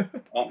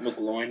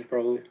 McGloin,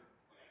 probably.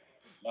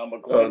 No,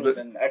 McGloin was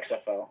in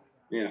XFL.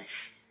 Yeah.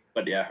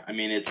 But yeah, I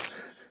mean,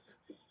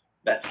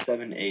 that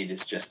 7-8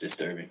 is just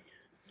disturbing.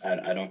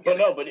 I don't get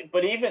it.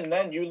 But even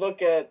then, you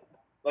look at,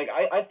 like,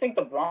 I think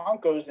the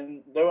Broncos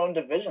in their own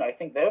division, I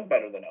think they're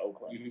better than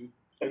Oakland. Mm-hmm.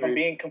 If I'm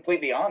being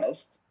completely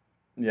honest.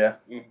 Yeah.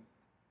 Mm-hmm.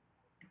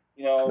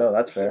 You know. No,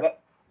 that's fair.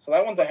 So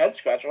that one's a head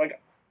scratcher.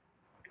 Like,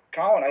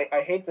 Colin,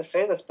 I hate to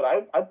say this,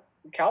 but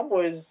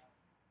Cowboys,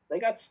 they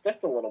got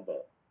stiffed a little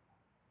bit.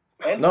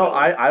 I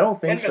don't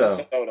think so.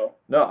 Minnesota.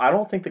 No, I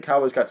don't think the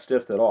Cowboys got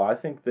stiffed at all. I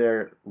think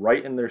they're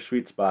right in their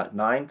sweet spot,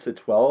 9 to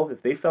 12.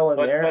 If they fell in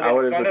there, I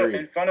would have agreed.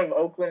 In front of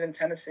Oakland and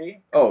Tennessee?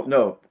 Oh,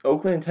 no.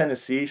 Oakland and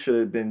Tennessee should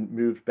have been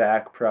moved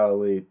back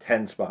probably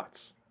 10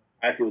 spots.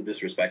 I feel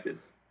disrespected.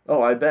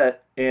 Oh, I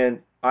bet.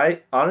 And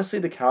honestly,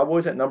 the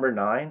Cowboys at number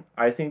 9,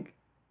 I think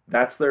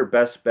that's their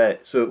best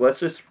bet. So let's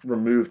just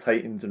remove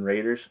Titans and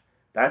Raiders.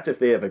 That's if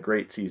they have a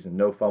great season,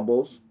 no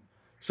fumbles.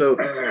 So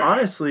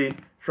honestly,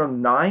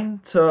 from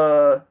 9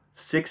 to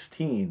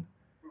 16,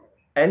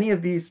 any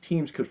of these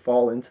teams could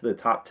fall into the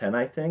top 10,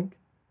 I think.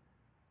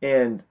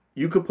 And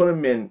you could put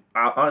them in,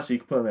 honestly, you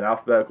could put them in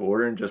alphabetical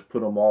order and just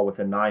put them all with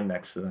a 9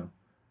 next to them.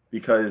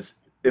 Because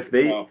if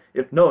they,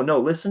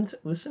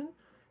 listen.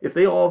 If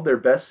they all have their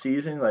best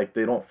season, like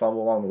they don't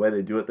fumble along the way,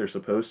 they do what they're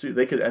supposed to,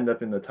 they could end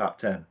up in the top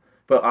 10.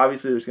 But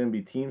obviously there's going to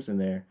be teams in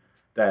there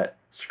that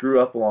screw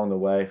up along the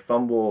way,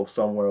 fumble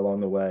somewhere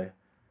along the way,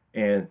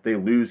 and they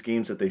lose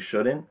games that they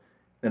shouldn't.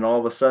 And all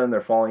of a sudden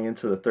they're falling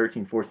into the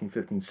 13, 14,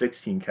 15,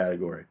 16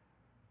 category.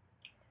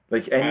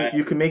 Like,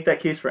 you can make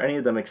that case for any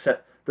of them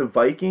except the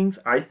Vikings,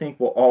 I think,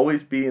 will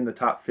always be in the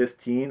top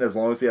 15 as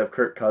long as they have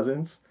Kirk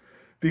Cousins.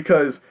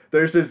 Because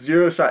there's just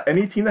zero shot.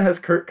 Any team that has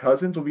Kirk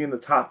Cousins will be in the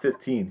top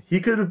 15.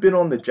 He could have been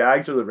on the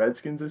Jags or the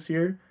Redskins this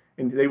year,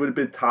 and they would have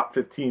been top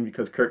 15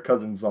 because Kirk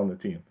Cousins is on the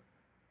team.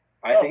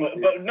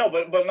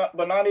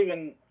 But not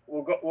even.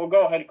 We'll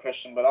go ahead,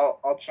 Christian. But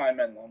I'll chime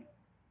in then.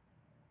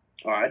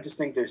 I just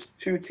think there's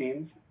 2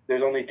 teams.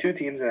 There's only 2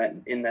 teams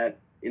in the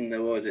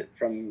what was it,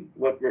 from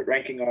what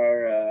ranking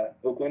are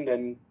Oakland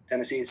and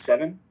Tennessee?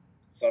 7?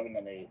 7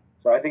 and 8.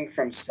 So I think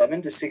from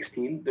 7 to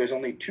 16, there's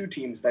only 2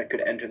 teams that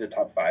could enter the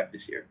top 5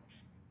 this year.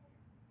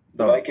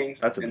 The Vikings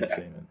that's a and big the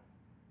statement.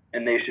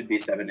 and they should be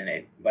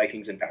 7-8.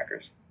 Vikings and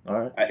Packers. All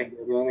right. I think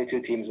they're the only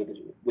two teams with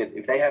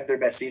if they have their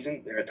best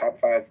season, they're a top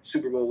 5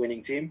 Super Bowl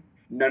winning team.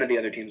 None of the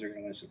other teams are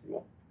going to win a Super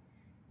Bowl.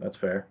 That's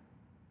fair.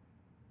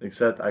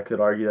 Except I could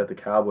argue that the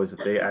Cowboys, if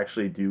they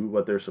actually do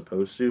what they're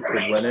supposed to,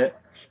 could win it.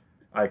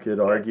 I could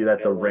argue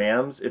that the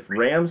Rams, if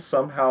Rams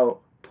somehow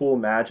pull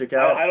magic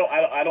out.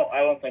 I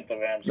don't think the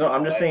Rams. No,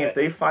 I'm just saying if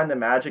they find the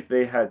magic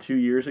they had 2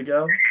 years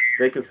ago,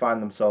 they could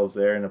find themselves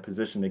there in a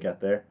position to get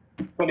there.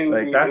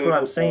 Like that's what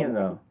I'm saying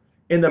though.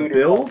 In the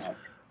Bills,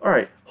 all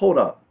right, hold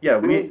up. Yeah,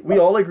 we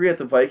all agree that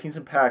the Vikings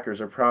and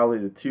Packers are probably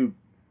the two.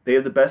 They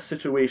have the best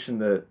situation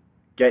to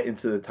get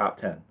into the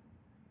top 10.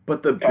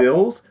 But the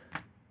Bills.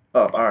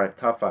 Oh, all right,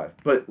 top 5.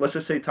 But let's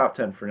just say top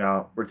 10 for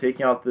now. We're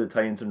taking out the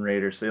Titans and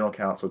Raiders, so they don't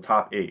count. So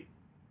top 8.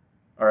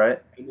 All right.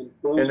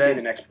 And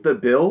then the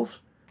Bills.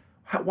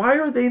 Why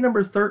are they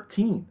number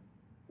 13?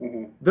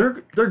 Mm-hmm.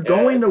 They're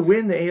going to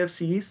win the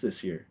AFC East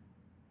this year,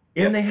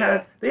 and they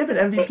have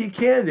an MVP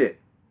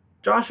candidate,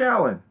 Josh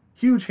Allen,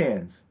 huge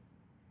hands.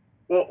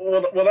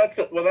 Well, that's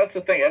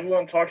the thing.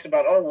 Everyone talks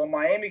about,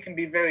 Miami can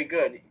be very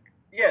good.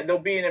 Yeah, they'll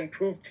be an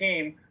improved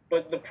team,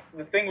 but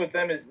the thing with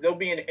them is they'll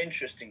be an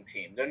interesting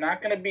team. They're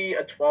not going to be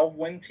a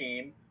 12-win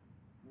team.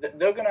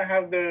 They're going to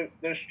have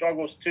their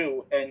struggles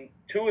too, and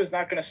Tua is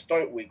not going to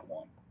start week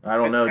 1. I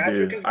don't know,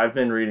 dude. I've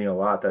been reading a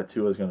lot that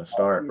Tua's going to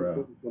start,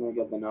 bro. He's going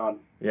to get the nod.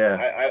 Yeah.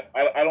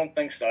 I don't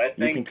think so. I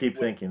think you can keep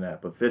thinking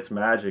that, but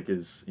Fitzmagic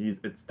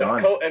it's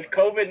done. If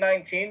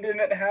COVID-19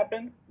 didn't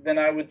happen, then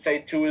I would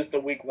say Tua's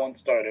the week 1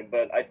 starter.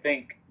 But I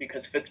think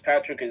because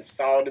Fitzpatrick is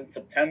solid in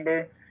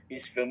September,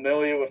 he's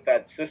familiar with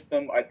that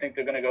system. I think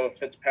they're going to go with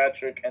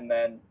Fitzpatrick and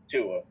then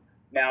Tua.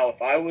 Now,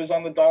 if I was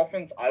on the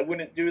Dolphins, I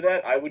wouldn't do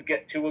that. I would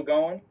get Tua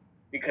going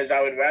because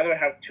I would rather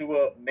have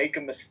Tua make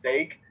a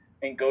mistake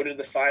and go to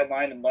the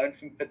sideline and learn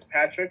from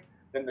Fitzpatrick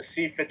than to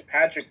see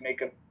Fitzpatrick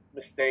make a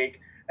mistake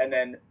and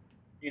then,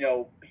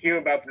 hear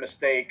about the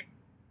mistake,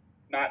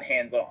 not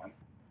hands-on.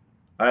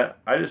 All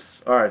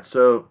right,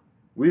 so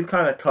we've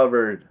kind of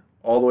covered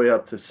all the way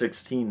up to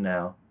 16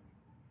 now.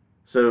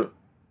 So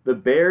the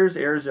Bears,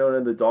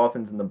 Arizona, the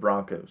Dolphins, and the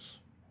Broncos.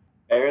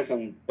 Bears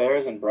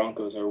and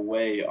Broncos are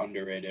way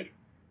underrated.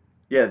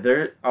 Yeah,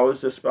 I was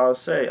just about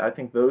to say, I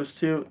think those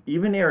two,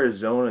 even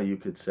Arizona, you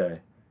could say,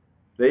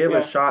 they have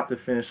a shot to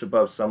finish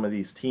above some of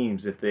these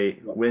teams if they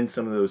win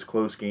some of those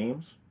close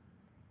games.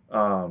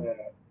 The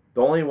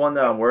only one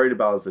that I'm worried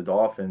about is the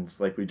Dolphins.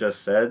 Like we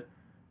just said,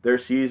 their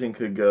season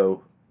could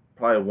go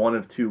probably one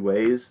of two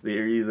ways.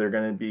 They're either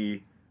going to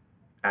be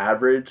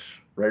average,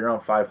 right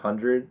around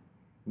 500,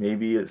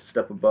 maybe a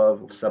step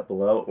above, a step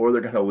below, or they're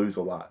going to lose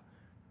a lot.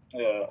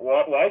 Yeah,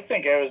 well, I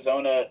think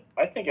Arizona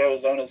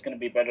is going to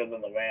be better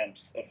than the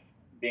Rams, if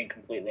being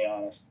completely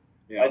honest.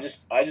 Yeah.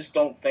 I just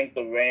don't think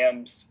the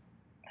Rams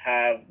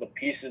have the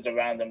pieces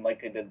around them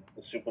like they did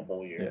the Super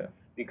Bowl year. Yeah.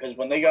 Because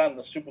when they got in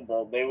the Super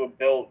Bowl, they were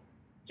built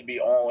to be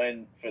all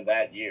in for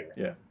that year.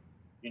 Yeah.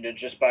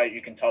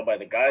 You can tell by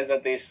the guys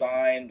that they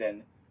signed,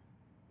 and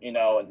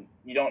and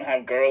you don't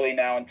have Gurley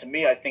now. And to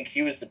me, I think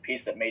he was the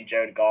piece that made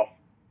Jared Goff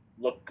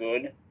look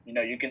good.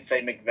 You can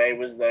say McVay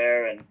was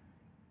there and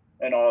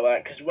all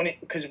that because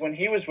when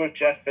he was with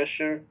Jeff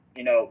Fisher,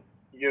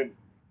 you're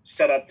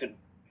set up to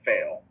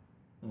fail.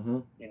 Mm-hmm.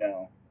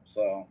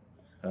 So.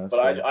 But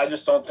I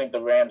just don't think the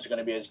Rams are going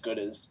to be as good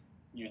as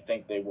you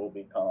think they will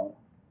become.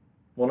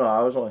 Well, no,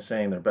 I was only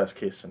saying their best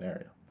case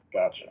scenario.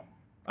 Gotcha.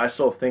 I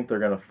still think they're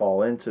going to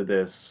fall into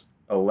this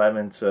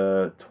 11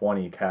 to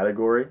 20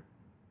 category.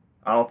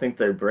 I don't think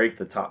they break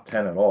the top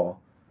 10 at all,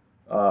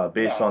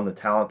 based on the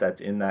talent that's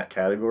in that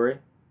category.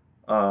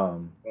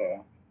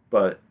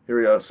 But here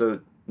we go. So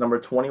number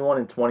 21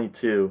 and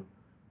 22,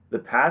 the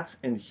Pats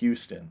in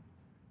Houston.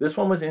 This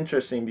one was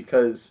interesting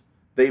because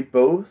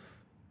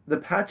the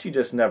Pats, you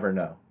just never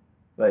know.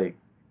 Like,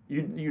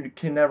 you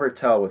can never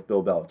tell with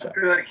Bill Belichick. I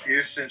feel like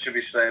Houston should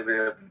be slightly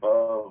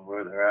above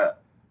where they're at.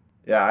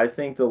 Yeah, I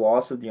think the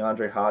loss of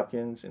DeAndre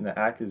Hopkins and the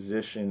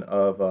acquisition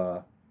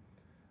of,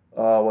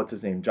 what's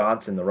his name,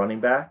 Johnson, the running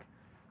back.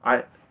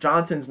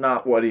 Johnson's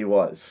not what he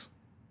was.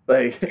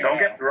 Like, don't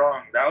get me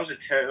wrong, that was a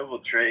terrible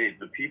trade,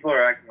 but people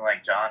are acting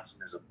like Johnson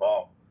is a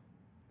bum.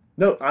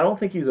 No, I don't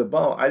think he's a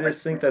bum. I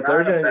just think that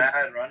they're going to... He's not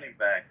a bad running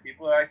back.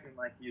 People are acting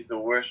like he's the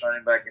worst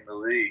running back in the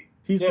league.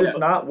 He's just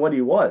not what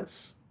he was.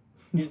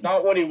 He's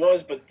not what he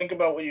was, but think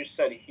about what you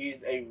said. He's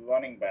a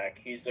running back.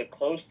 He's a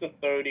close to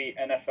 30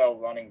 NFL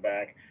running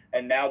back,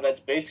 and now that's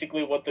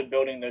basically what they're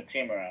building their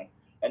team around.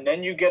 And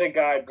then you get a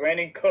guy,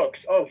 Brandon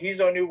Cooks. Oh,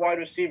 he's our new wide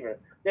receiver.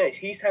 Yeah,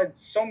 he's had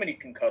so many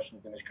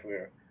concussions in his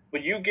career.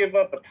 But you give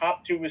up a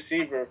top 2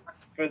 receiver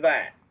for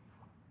that.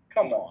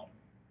 Come on.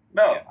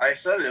 No, I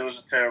said it was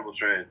a terrible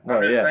trade.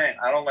 I'm just saying,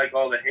 I don't like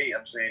all the hate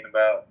I'm saying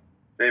about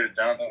David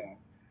Johnson.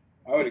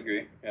 I would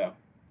agree, yeah.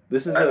 I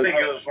think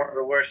it was one of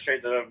the worst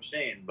trades I've ever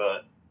seen,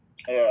 but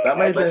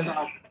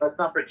let's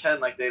not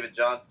pretend like David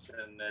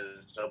Johnson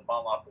is a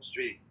bum off the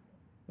street.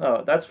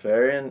 No, that's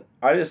fair, and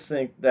I just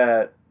think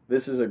that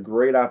this is a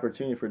great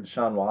opportunity for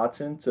Deshaun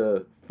Watson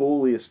to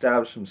fully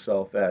establish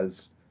himself as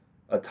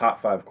a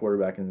top 5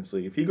 quarterback in this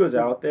league. If he goes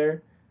out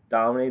there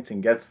dominates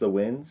and gets the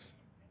wins,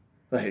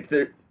 like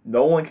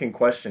no one can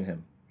question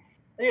him.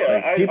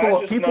 Yeah,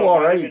 Like, people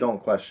already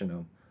don't question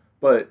him,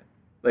 but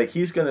like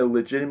he's gonna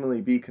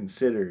legitimately be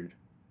considered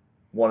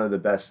one of the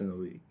best in the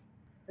league.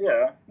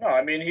 Yeah, no,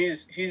 I mean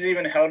he's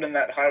even held in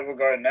that high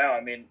regard now. I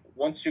mean,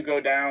 once you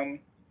go down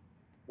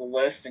the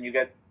list and you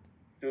get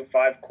through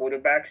 5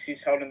 quarterbacks,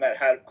 he's held in that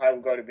high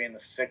regard of being the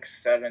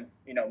 6th, 7th,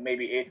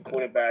 maybe 8th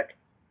quarterback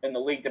in the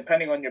league,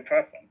 depending on your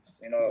preference.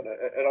 It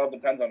all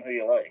depends on who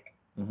you like.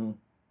 Mm-hmm.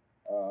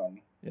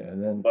 Yeah,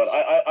 and then. But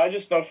I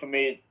just know for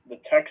me, the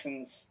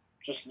Texans.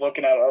 Just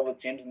looking at all the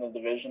teams in the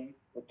division,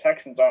 the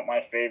Texans aren't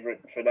my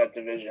favorite for that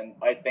division.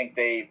 I think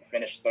they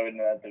finished 3rd in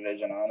that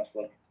division,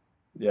 honestly.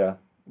 Yeah.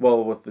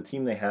 Well, with the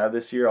team they have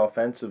this year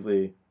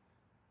offensively,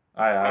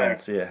 I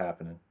don't see it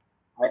happening.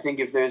 I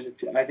think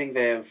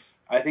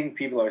I think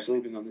people are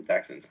sleeping on the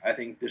Texans. I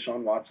think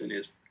Deshaun Watson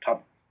is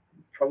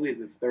probably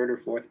the 3rd or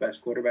 4th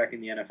best quarterback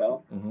in the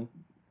NFL. Mm-hmm.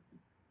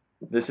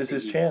 This is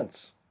his chance.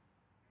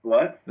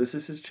 What? This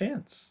is his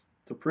chance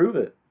to prove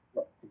it.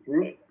 To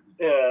prove it?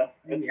 Yeah,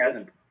 He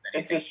hasn't.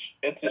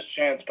 It's his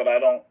chance, but I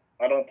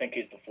don't think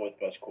he's the 4th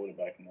best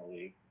quarterback in the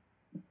league.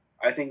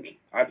 I think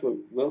I put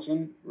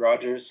Wilson,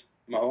 Rodgers,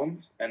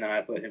 Mahomes, and then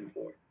I put him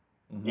 4th.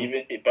 Mm-hmm.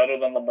 Even better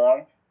than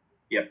Lamar.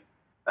 Yep.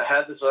 I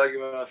had this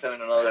argument with him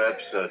in another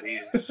episode.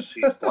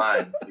 He's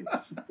blind.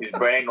 He's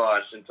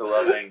brainwashed into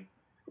loving.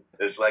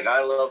 It's like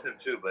I love him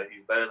too, but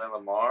he's better than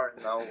Lamar.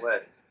 No way.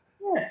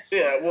 Yes.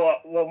 Yeah.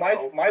 Well,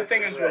 my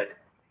thing is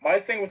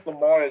with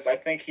Lamar is I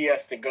think he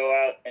has to go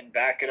out and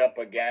back it up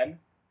again.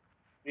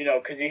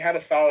 Because he had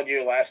a solid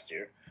year last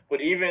year.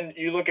 But even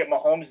you look at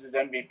Mahomes'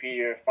 MVP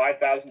year,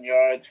 5,000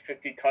 yards,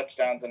 50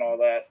 touchdowns, and all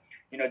that.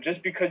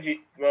 Just because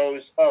he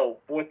throws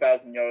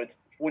 4,000 yards,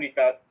 40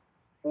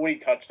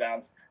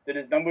 touchdowns. Did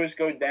his numbers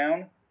go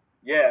down?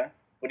 Yeah,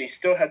 but he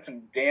still had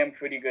some damn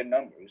pretty good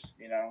numbers,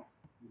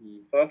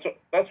 Mm-hmm. So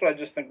that's what I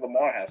just think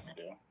Lamar has to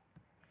do.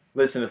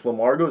 Listen, if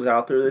Lamar goes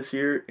out there this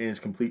year and is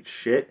complete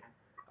shit,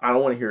 I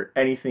don't want to hear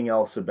anything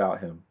else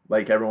about him,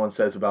 like everyone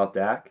says about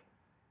Dak.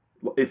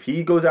 If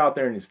he goes out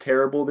there and is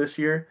terrible this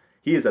year,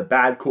 he is a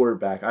bad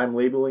quarterback. I'm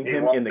labeling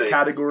him in the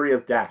category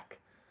of Dak.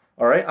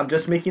 All right? I'm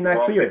just making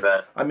that clear.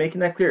 I'm making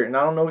that clear. And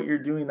I don't know what you're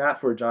doing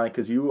that for, Johnny,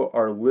 because you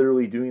are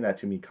literally doing that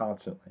to me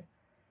constantly.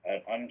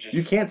 I'm just.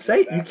 You can't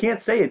say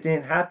it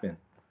didn't happen.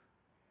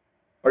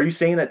 Are you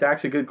saying that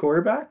Dak's a good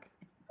quarterback?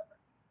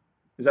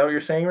 Is that what you're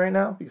saying right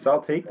now? Because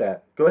I'll take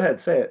that. Go ahead,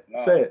 say it.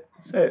 No. Say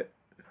it.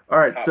 All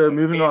right, so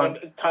moving on.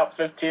 Top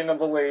 15 of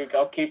the league.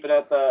 I'll keep it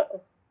at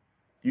that.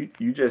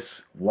 You just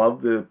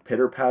love the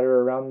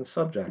pitter-patter around the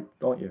subject,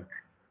 don't you?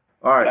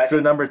 All right, so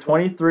number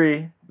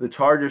 23, the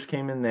Chargers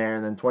came in there,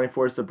 and then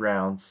 24 is the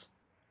Browns,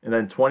 and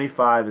then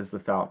 25 is the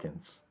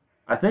Falcons.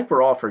 I think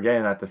we're all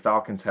forgetting that the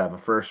Falcons have a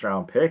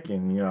first-round pick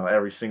in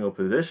every single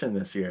position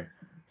this year.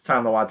 It's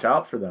time to watch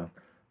out for them.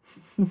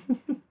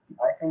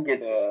 I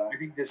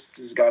think this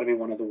has got to be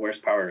one of the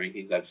worst power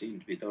rankings I've seen,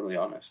 to be totally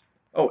honest.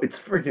 Oh, it's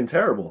freaking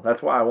terrible.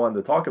 That's why I wanted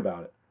to talk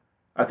about it.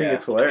 I think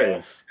it's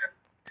hilarious.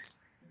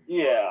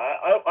 Yeah,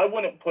 I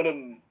wouldn't put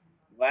them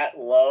that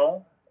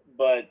low,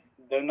 but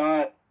they're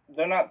not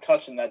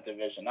touching that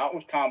division. Not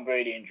with Tom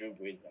Brady and Drew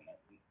Brees in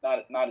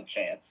it. Not a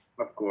chance.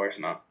 Of course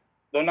not.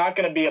 They're not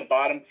going to be a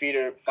bottom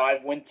feeder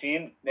 5-win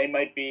team.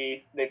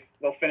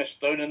 They'll finish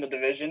 3rd in the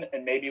division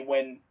and maybe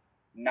win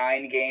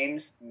 9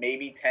 games,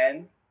 maybe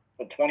 10,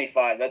 but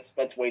 25.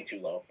 That's way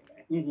too low for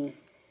me. Mm-hmm.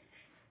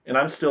 And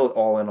I'm still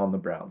all in on the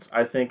Browns.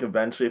 I think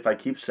eventually, if I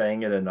keep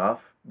saying it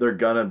enough, they're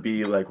gonna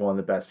be like one of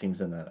the best teams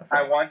in the NFL.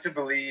 I want to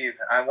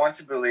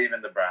believe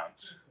in the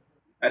Browns.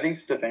 I think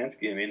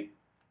Stefanski. I mean,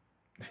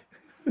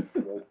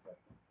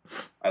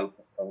 I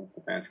love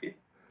Stefanski.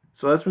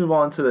 So let's move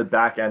on to the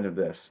back end of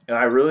this, and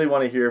I really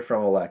want to hear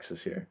from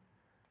Alexis here.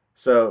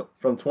 So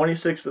from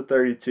 26 to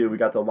 32, we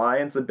got the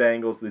Lions, the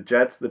Bengals, the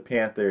Jets, the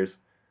Panthers,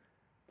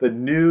 the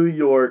New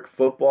York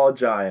Football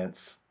Giants,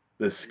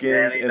 the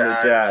Skins, and the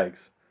Jags.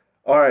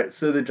 All right,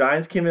 so the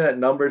Giants came in at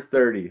number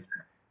 30.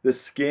 The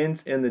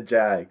Skins and the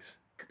Jags.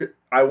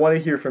 I want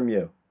to hear from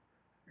you.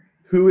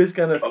 Who is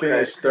going to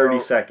finish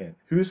 32nd?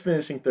 Who's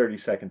finishing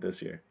 32nd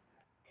this year?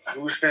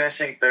 Who's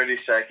finishing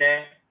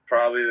 32nd?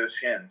 Probably the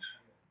Skins.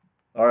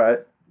 All right.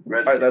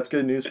 All right, that's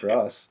good news for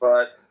us.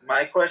 But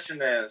my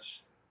question is,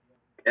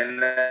 in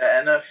the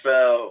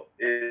NFL,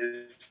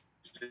 is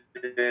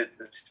it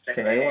the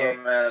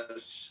same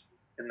as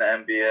in the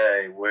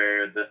NBA,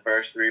 where the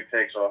first 3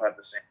 picks all have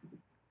the same?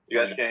 You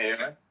guys can't hear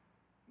me?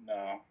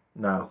 No.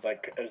 It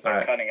was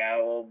like cutting out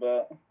a little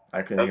bit.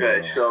 I couldn't hear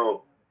Okay,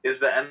 so is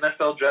the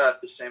NFL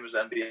draft the same as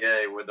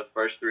NBA, where the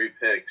first 3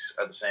 picks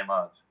are the same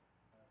odds?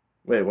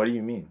 Wait, what do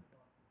you mean?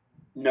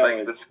 No,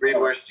 like the 3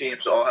 worst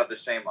teams all have the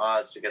same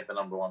odds to get the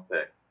number 1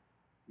 pick.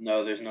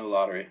 No, there's no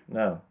lottery.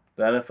 No,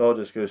 the NFL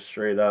just goes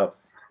straight up.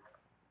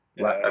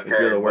 Yeah. If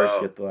you're the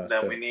worst, get the last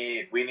then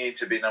pick. we need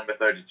to be number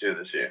 32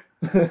 this year.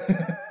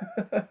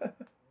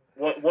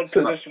 What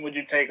position would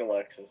you take,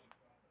 Alexis?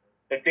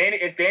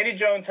 If Danny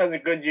Jones has a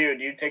good year,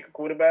 do you take a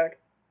quarterback?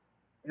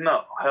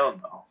 No, hell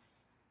no.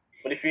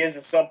 But if he has a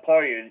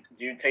subpar year,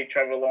 do you take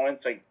Trevor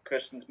Lawrence like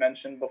Kristen's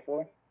mentioned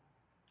before?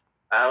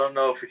 I don't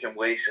know if we can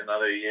waste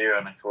another year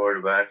on a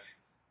quarterback,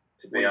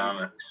 to be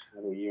honest.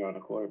 Another year on a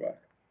quarterback.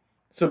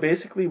 So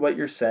basically, what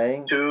you're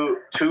saying? Two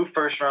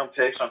first-round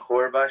picks on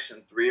quarterbacks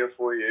in 3 or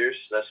 4 years.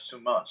 That's too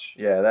much.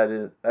 Yeah,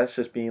 that's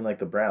just being like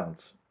the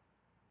Browns.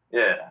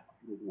 Yeah,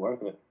 It's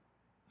worth it.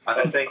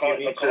 I think you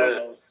need to.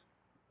 Cardinals.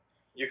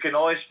 You can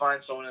always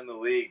find someone in the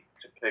league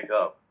to pick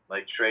up,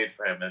 like trade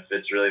for him if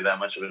it's really that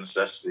much of a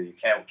necessity. You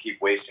can't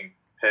keep wasting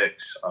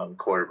picks on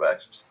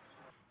quarterbacks.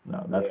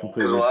 No, that's Yeah.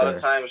 completely Because a lot fair.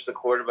 of times the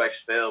quarterbacks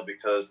fail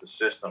because the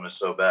system is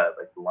so bad.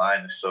 Like the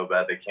line is so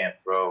bad they can't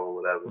throw or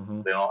whatever.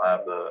 Mhm. They don't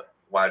have the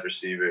wide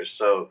receivers.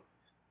 So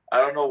I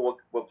don't know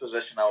what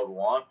position I would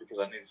want because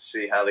I need to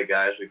see how the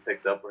guys we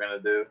picked up are going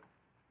to do.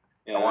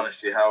 Yeah. I want to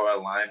see how our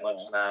line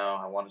looks now.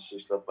 I want to see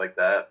stuff like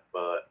that,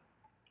 but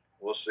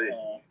we'll see.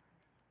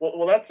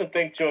 Well, that's the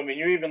thing too. I mean,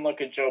 you even look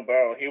at Joe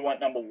Burrow. He went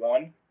number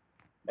 1,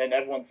 and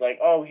everyone's like,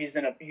 "Oh, he's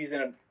in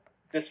a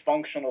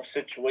dysfunctional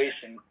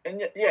situation."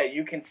 And yeah,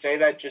 you can say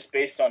that just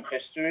based on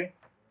history,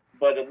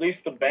 but at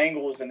least the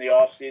Bengals in the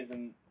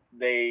offseason,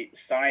 they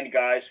signed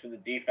guys for the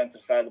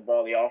defensive side of the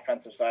ball, the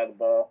offensive side of the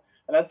ball,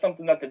 and that's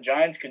something that the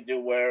Giants could do.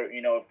 Where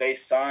if they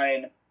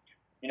sign,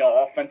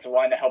 offensive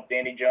line to help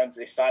Danny Jones,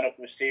 they sign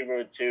a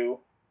receiver or two,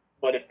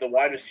 but if the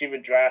wide receiver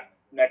draft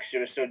next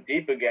year is so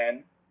deep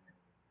again,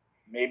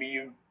 maybe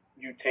you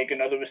take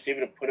another receiver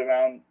to put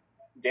around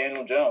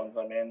Daniel Jones.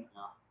 I mean,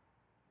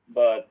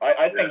 but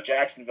I think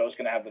Jacksonville's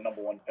going to have the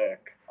number 1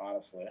 pick,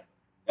 honestly.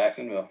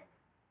 Jacksonville.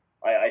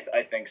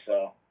 I think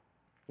so.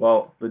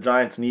 Well, the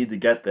Giants need to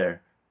get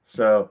there.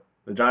 So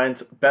the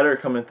Giants better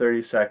come in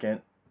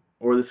 32nd,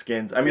 or the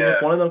Skins. I mean,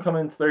 if one of them come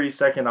in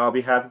 32nd, I'll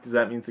be happy because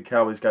that means the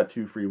Cowboys got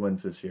 2 free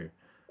wins this year.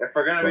 If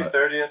we're going to be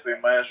 30th, we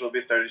might as well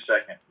be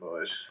 32nd,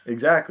 boys.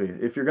 Exactly.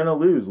 If you're going to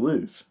lose,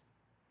 lose.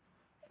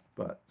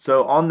 But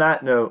so on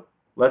that note,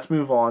 let's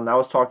move on. That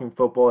was talking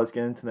football. Let's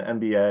get into the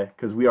NBA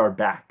because we are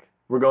back.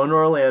 We're going to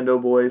Orlando,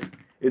 boys.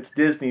 It's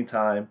Disney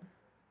time.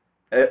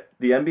 The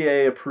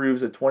NBA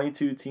approves a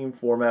 22-team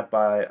format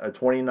by a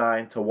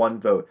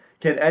 29-1 vote.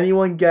 Can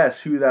anyone guess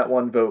who that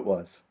one vote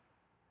was?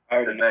 I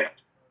already know.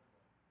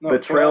 The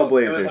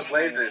Trailblazers. It was the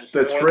Blazers. The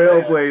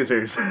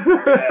Trailblazers.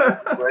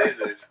 Yeah,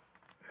 Blazers.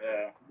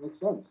 Yeah. Makes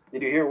sense.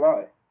 Did you hear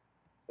why?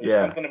 There's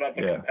Yeah, something about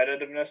the yeah.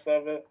 competitiveness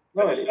of it.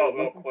 No, I just it- thought it-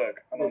 real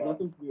quick. I don't There's know.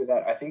 nothing to do with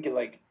that. I think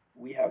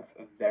we have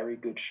a very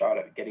good shot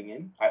at getting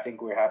in. I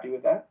think we're happy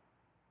with that.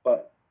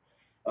 But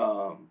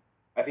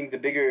I think the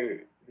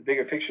bigger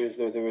picture is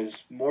there was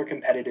more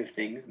competitive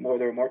things. There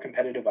were more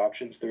competitive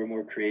options. There were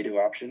more creative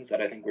options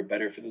that I think were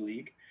better for the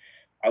league.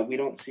 We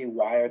don't see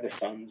why are the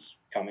Suns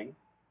coming.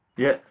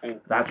 Yeah, I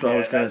mean, that's what I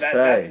was going to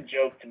That's say. a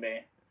joke to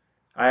me.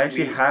 I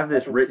actually have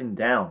this written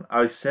down.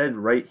 I said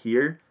right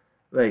here,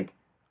 like,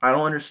 I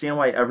don't understand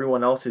why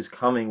everyone else is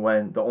coming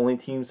when the only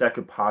teams that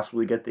could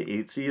possibly get the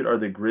 8 seed are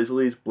the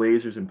Grizzlies,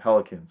 Blazers, and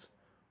Pelicans.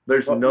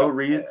 There's no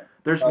reason.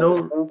 There's The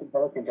no. Spurs and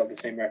Pelicans have the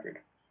same record.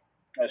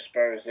 The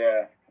Spurs,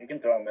 yeah. You can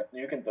throw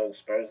the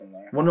Spurs in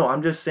there. Well, no,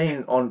 I'm just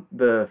saying on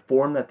the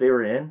form that they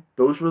were in,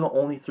 those were the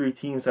only 3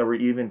 teams that were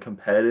even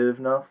competitive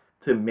enough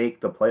to make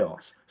the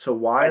playoffs. So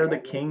why are the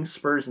Kings,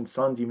 Spurs, and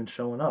Suns even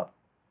showing up?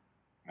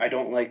 I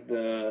don't like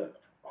the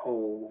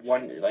whole a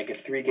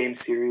 3-game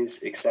series,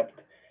 except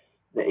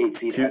the 8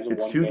 seed has a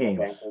It's 1 2 game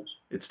games. advantage.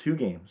 It's 2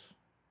 games.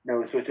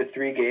 No, so it's a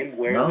 3-game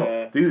where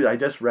No, dude, I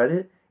just read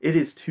it. It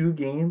is 2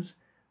 games.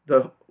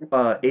 The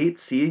 8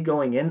 seed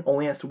going in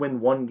only has to win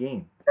 1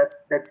 game.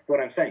 that's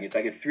what I'm saying. It's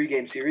like a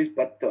 3-game series,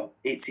 but the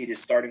 8 seed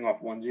is starting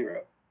off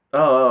 1-0. Oh,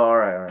 all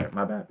right.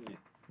 My bad.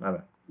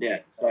 Yeah,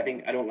 so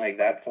I don't like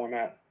that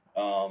format.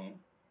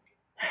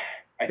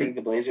 I think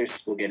the Blazers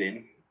will get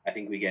in. I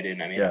think we get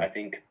in. I mean, Yeah. I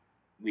think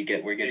we're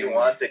getting. You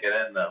want to get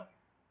in, though.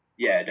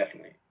 Yeah,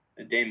 definitely.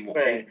 Dame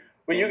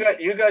But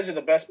you guys are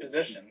the best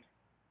positioned.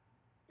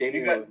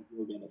 Dame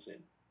will get us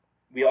in.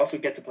 We also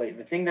get to play.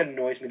 The thing that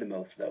annoys me the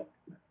most, though,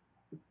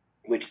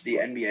 which the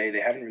NBA,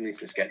 they haven't released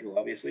the schedule,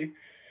 obviously.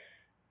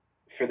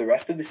 For the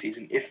rest of the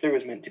season, if there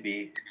was meant to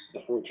be the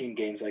 14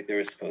 games like there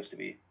was supposed to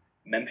be,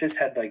 Memphis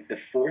had like the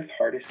 4th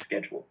hardest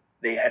schedule.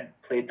 They had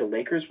played the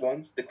Lakers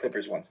once, the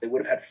Clippers once. They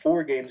would have had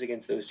 4 games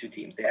against those 2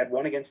 teams. They had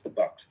 1 against the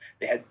Bucks.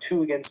 They had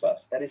 2 against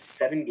us. That is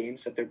 7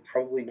 games that they're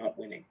probably not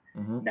winning.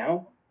 Mm-hmm.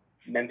 Now,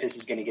 Memphis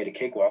is going to get a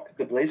cakewalk.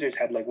 The Blazers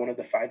had like one of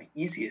the 5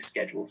 easiest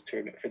schedules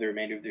for the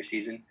remainder of their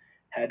season.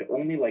 Had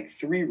only like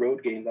 3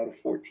 road games out of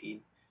 14.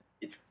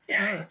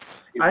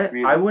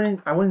 I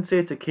wouldn't say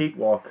it's a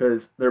cakewalk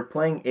because they're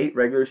playing 8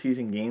 regular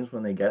season games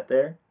when they get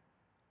there,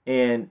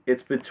 and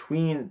it's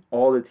between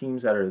all the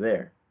teams that are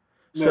there.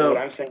 No, So what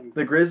I'm saying is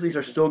the Grizzlies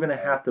are still going to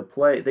have to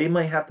play. They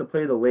might have to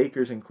play the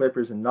Lakers and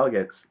Clippers and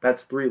Nuggets.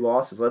 That's 3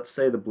 losses. Let's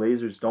say the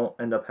Blazers don't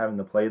end up having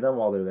to play them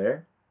while they're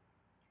there.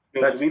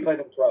 no, so we play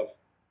them twice.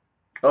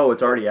 Oh,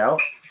 it's already out?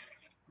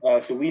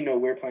 So we know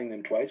we're playing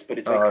them twice, but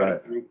it's Oh, like kind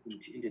alright. of grouped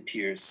into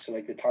tiers. So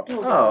like the top.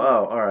 Oh,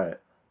 all right.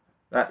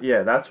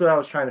 That's what I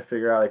was trying to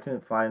figure out. I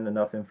couldn't find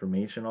enough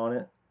information on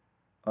it.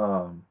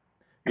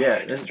 Yeah,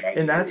 It just drives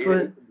and me that's crazy.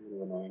 what It's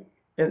really annoying.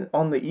 And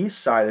on the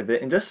East side of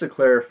it, and just to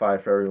clarify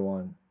for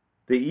everyone,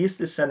 the East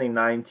is sending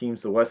 9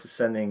 teams, the West is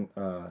sending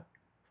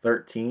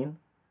 13,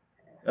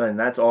 and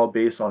that's all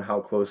based on how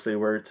close they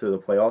were to the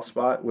playoff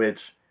spot, which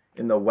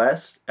in the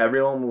West,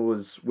 everyone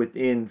was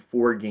within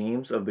 4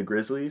 games of the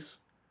Grizzlies.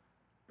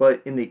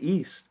 But in the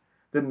East,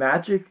 the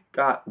Magic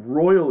got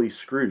royally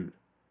screwed.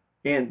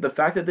 And the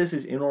fact that this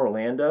is in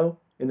Orlando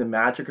and the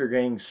Magic are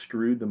getting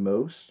screwed the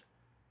most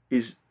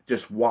is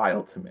just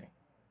wild to me.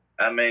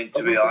 I mean,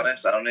 to be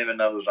honest, I don't even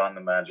know who's on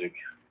the Magic.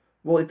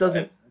 Well, it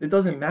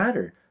doesn't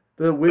matter.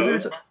 The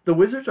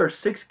Wizards are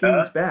 6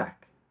 games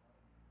back.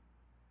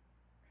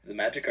 The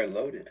Magic are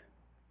loaded.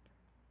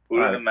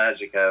 Who do the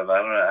Magic have?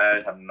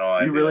 I have no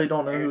idea. You really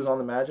don't know who's on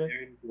the Magic?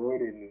 Aaron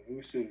Gordon,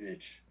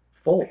 Vucevic.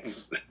 Fultz.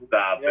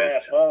 Stop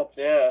it. Fultz,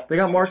 yeah. They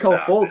got Markelle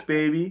Fultz,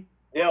 baby.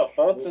 Yeah,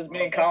 Fultz is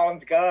me and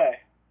Colin's guy.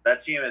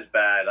 That team is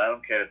bad. I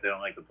don't care if they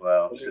don't make the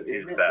playoffs. The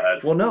team's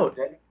bad. Well, no.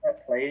 Doesn't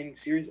that playing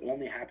series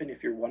only happen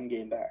if you're 1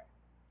 game back?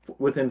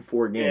 Within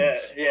 4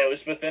 games. Yeah, it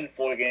was within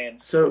 4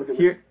 games. So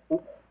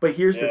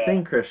here's the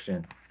thing,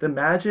 Christian. The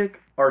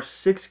Magic are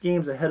 6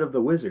 games ahead of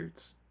the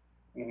Wizards.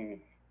 Mm-hmm.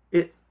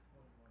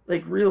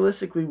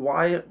 Realistically,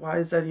 why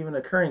is that even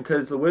occurring?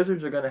 Because the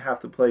Wizards are going to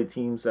have to play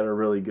teams that are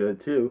really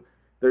good too.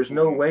 There's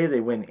no way they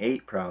win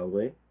 8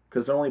 probably,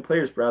 because their only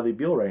player is Bradley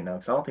Beal right now.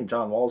 Because I don't think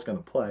John Wall is going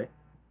to play.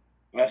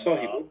 I saw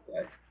he would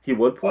play. He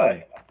would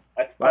play.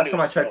 Last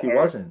time I checked, he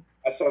wasn't.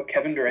 I saw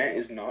Kevin Durant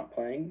is not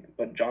playing,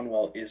 but John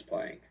Wall is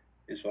playing.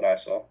 Is what I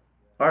saw.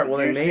 All right. Well,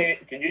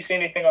 did you see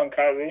anything on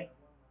Kyrie?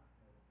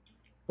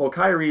 Well,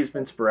 Kyrie's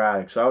been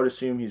sporadic, so I would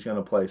assume he's going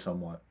to play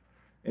somewhat,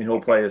 and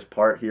he'll play his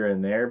part here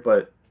and there.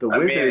 But the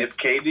Wizards. I mean, if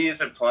KD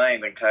isn't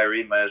playing, then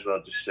Kyrie might as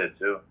well just sit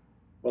too.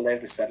 Well, they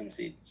have the 7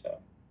 seed, so.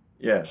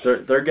 Yeah,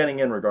 they're getting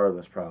in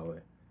regardless, probably.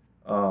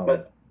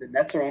 But the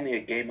Nets are only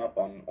a game up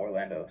on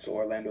Orlando, so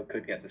Orlando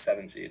could get the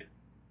 7 seed.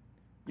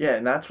 Yeah,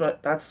 and that's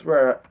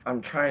where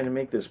I'm trying to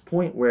make this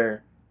point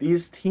where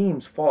these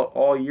teams fought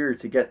all year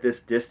to get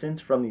this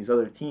distance from these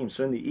other teams.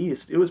 So in the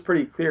East, it was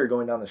pretty clear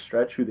going down the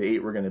stretch who the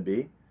 8 were going to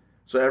be.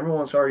 So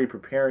everyone's already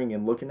preparing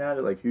and looking at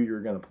it like who you're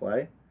going to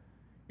play.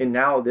 And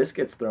now this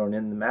gets thrown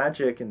in. The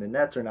Magic and the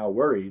Nets are now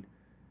worried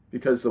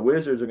because the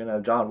Wizards are going to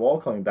have John Wall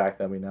coming back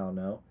that we now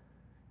know.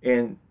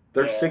 And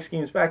they're 6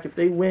 games back. If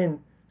they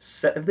win,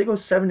 if they go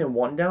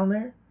 7-1 down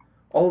there,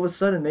 all of a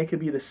sudden they could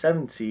be the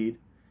 7th seed,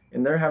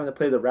 and they're having to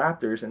play the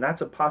Raptors, and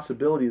that's a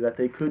possibility that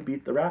they could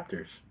beat the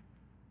Raptors.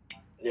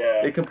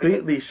 Yeah. It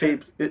completely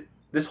shapes it.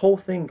 This whole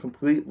thing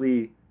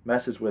completely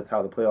messes with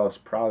how the playoffs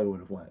probably would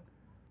have went.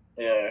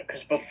 Yeah,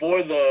 because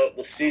before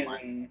the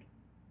season,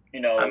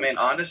 I mean,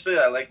 honestly,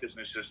 I like this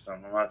new system.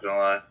 I'm not gonna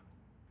lie.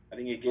 I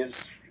think it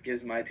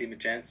gives my team a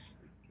chance.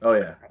 Oh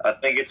yeah. I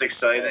think it's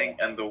exciting,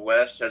 and the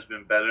West has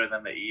been better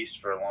than the East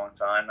for a long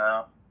time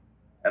now,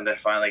 and they're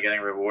finally getting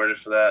rewarded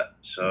for that.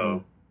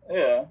 So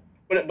yeah,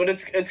 but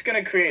it's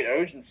gonna create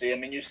urgency. I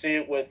mean, you see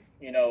it with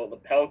the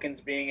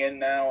Pelicans being in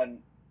now and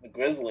the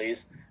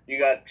Grizzlies. You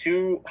got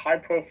 2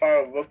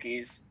 high-profile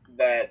rookies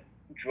that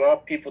draw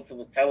people to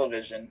the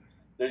television.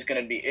 There's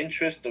going to be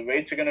interest. The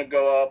rates are going to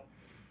go up,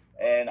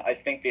 and I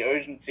think the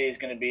urgency is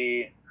going to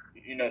be,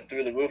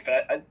 through the roof.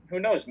 And who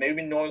knows?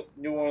 Maybe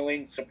New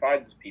Orleans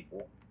surprises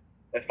people.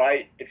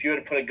 If you were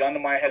to put a gun to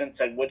my head and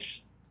said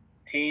which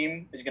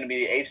team is going to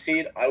be the 8th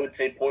seed, I would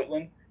say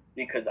Portland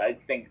because I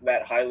think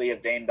that highly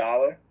of Dame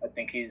Dollar. I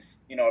think he's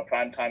a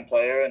primetime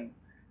player, and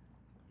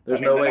there's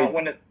no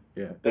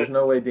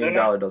way Dame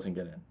Dollar doesn't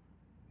get in.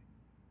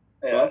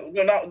 Yeah,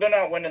 they're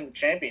not winning the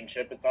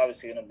championship. It's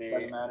obviously going to be.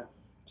 Doesn't matter.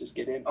 Just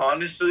get in.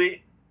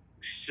 Honestly,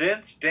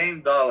 since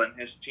Dame Dollar and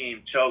his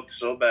team choked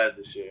so bad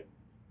this year,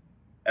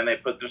 and they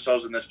put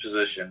themselves in this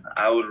position,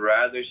 I would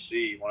rather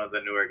see one of the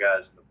newer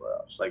guys in the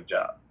playoffs, like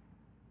Ja.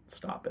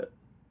 Stop it.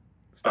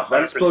 Stop.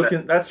 That's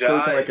spoken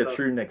like a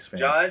true Knicks fan.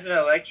 Ja's an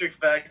electric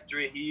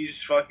factory. He's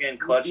fucking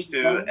clutch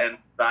too, and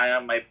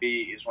Zion might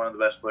be. He's one of the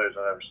best players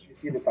I've ever seen.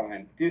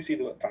 Do you see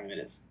what time it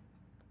is?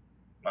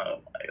 Oh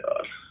my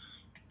god.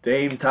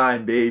 Dame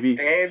time, baby.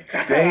 Dame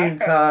time. Dame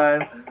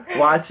time.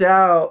 Watch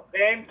out.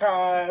 Dame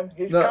time.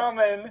 He's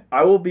coming.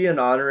 I will be an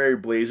honorary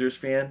Blazers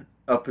fan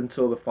up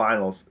until the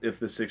finals if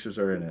the Sixers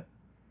are in it.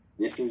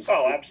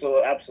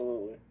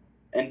 Absolutely.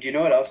 And do you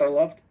know what else I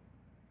loved?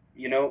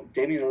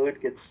 Damian Lillard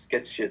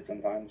gets shit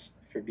sometimes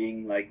for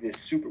being like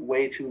this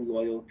way too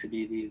loyal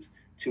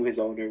to his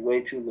owner, way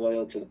too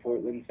loyal to the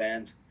Portland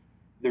fans.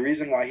 The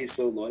reason why he's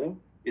so loyal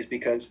is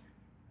because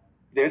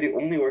they're the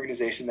only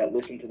organization that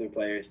listened to their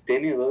players.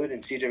 Damian Lillard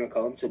and CJ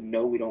McCollum said,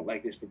 no, we don't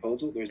like this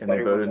proposal. There's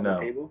better ones on the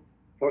table.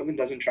 Portland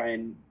doesn't try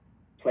and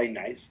play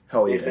nice.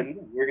 They said,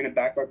 no, we're going to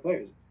back our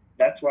players.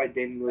 That's why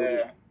Damian Lillard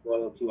is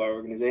loyal to our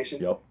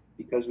organization. Yep.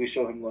 Because we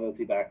show him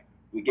loyalty back.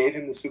 We gave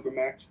him the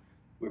Supermax.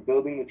 We're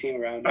building the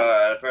team around him.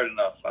 I've heard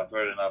enough. I've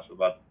heard enough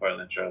about the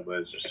Portland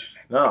Trailblazers.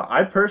 No,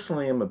 I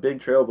personally am a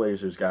big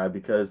Trailblazers guy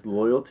because the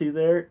loyalty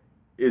there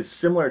is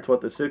similar to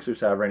what the Sixers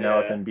have right now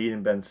with Embiid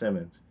and Ben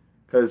Simmons.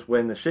 Because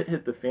when the shit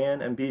hit the fan,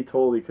 Embiid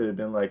totally could have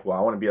been like, well,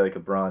 I want to be like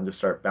LeBron, just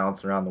start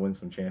bouncing around to win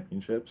some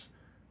championships.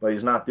 But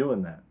he's not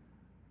doing that.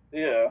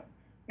 Yeah.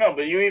 No,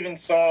 but you even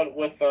saw it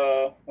with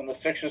when the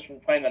Sixers were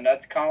playing the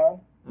Nets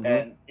column,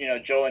 and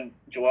Joel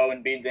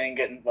Embiid didn't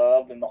get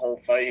involved in the whole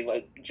fight. He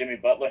let Jimmy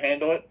Butler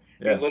handle it.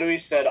 Yeah. He literally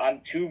said,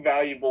 "I'm too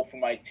valuable for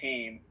my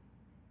team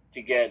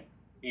to get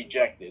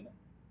ejected."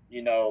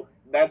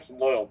 That's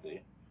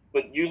loyalty.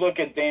 But you look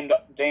at Dame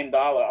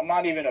Dollar. I'm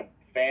not even a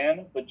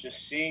fan, but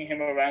just seeing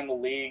him around the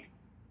league,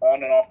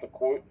 on and off the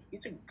court,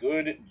 he's a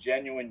good,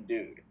 genuine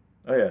dude.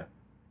 Oh yeah.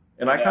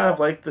 And I kind of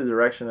like the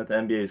direction that the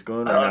NBA is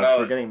going right now.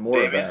 We're getting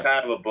more of that. Damian's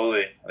kind of a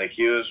bully. Like,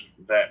 he was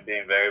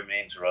being very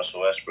mean to Russell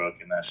Westbrook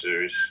in that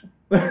series.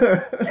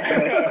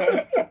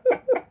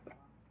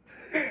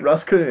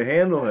 Russ couldn't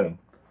handle him.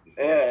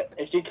 Yeah,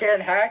 if you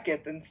can't hack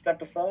it, then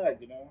step aside,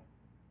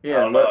 Yeah, I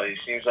don't know. He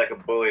seems like a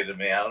bully to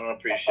me. I don't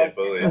appreciate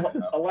bullying.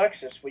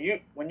 Alexis,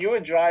 when you were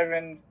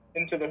driving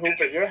into the hoop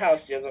at your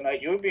house the other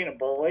night, you were being a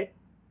bully.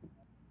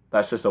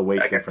 That's just a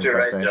weight difference. I guess you're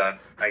right, John.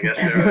 I guess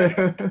you're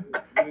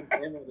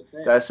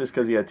right. That's just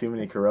because he had too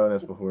many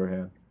Coronas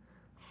beforehand.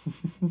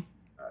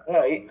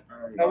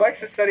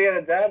 Alexis said he had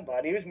a dad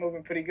bod. He was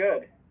moving pretty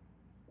good.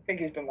 I think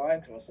he's been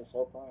lying to us this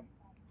whole time.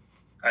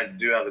 I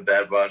do have a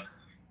dad bod.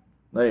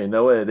 No, you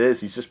know what it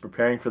is. He's just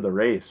preparing for the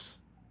race.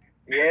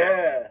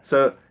 Yeah.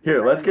 So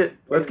here, let's get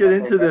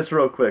into this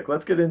real quick.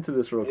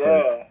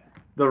 Yeah.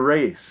 The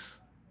race.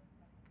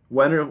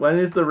 When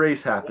is the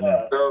race happening?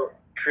 Yeah. So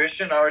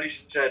Christian already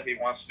said he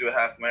wants to do a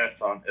half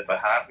marathon. If a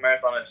half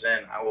marathon is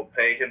in, I will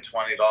pay him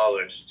 $20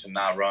 to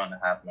not run a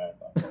half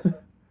marathon.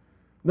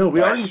 No,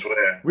 we already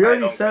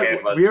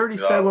said what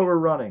we're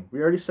running. We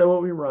already said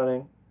what we're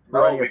running.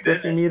 We're running a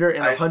 50 meter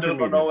and a 100 meter. I still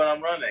don't know what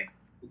I'm running.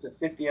 It's a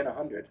 50 and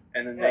 100,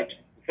 and then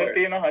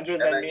 50 and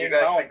 100, and then you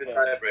guys make the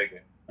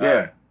tiebreaker.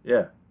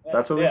 Yeah.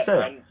 That's what we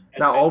said.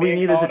 Now all we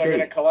need is a date. We're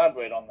going to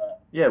collaborate on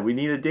that. Yeah, we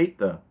need a date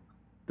though.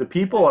 The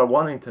people are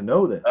wanting to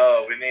know this.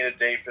 Oh, we need a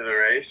date for the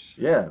race?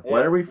 Yeah.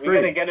 When are we free?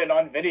 We're going to get it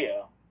on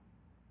video.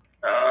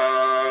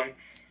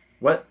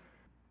 What?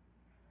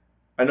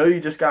 I know you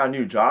just got a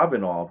new job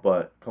and all,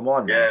 but come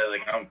on. Yeah,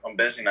 man. I'm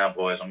busy now,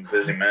 boys. I'm a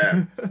busy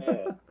man.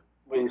 Yeah.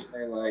 We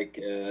say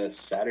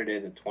Saturday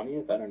the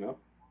 20th. I don't know.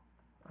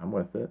 I'm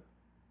with it.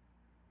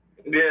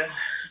 Yeah.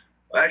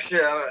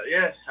 Actually,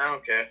 I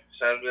don't care.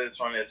 Saturday the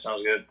 20th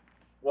sounds good.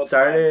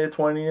 Saturday the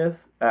 20th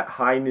at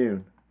high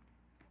noon.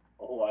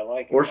 Oh, I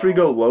like it. Or should we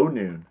go low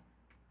noon?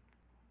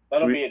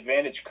 That'll be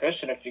advantage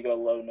Christian if you go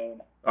low noon.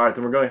 All right,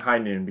 then we're going high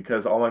noon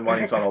because all my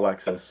money's on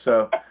Alexis.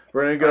 So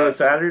we're going to go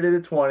Saturday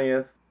the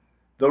 20th,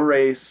 the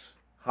race,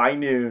 high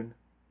noon,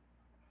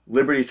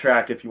 Liberty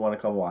Track if you want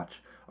to come watch.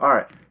 All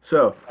right,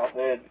 so.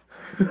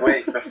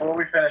 Wait, before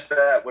we finish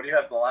that, what do you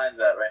have the lines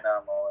at right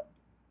now, Mullen?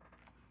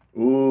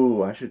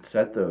 Ooh, I should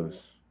set those.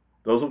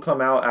 Those will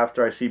come out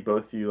after I see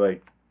both of you,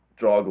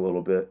 jog a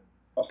little bit.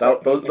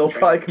 They'll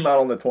probably come out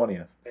on the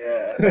 20th.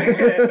 Yeah.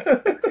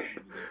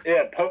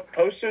 Yeah,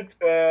 post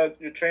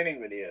your training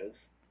videos.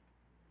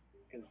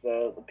 Because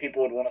the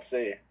people would want to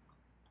see.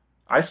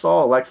 I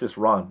saw Alexis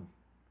run.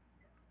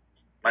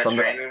 My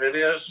training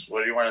videos?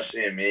 What do you want to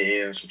see? Me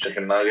eating some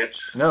chicken nuggets?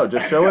 No,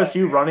 just show us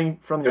you running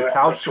from your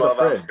couch to the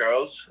fridge. 12-ounce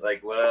girls?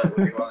 What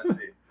do you want to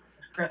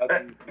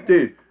see?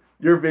 Dude,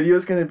 your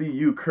video's going to be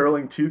you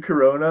curling 2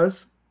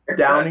 Coronas,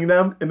 downing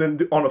them, and then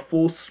on a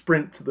full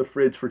sprint to the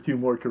fridge for 2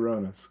 more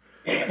Coronas.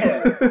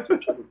 Yeah.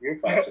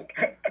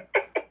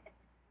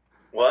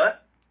 What?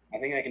 I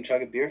think I can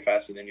chug a beer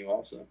faster than you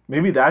also.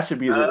 Maybe that should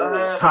be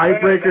the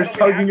tiebreakers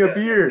chugging a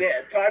beer.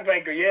 Yeah,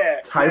 tiebreaker, yeah.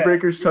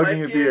 Tiebreakers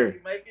chugging a beer.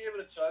 You might be able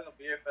to chug a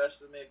beer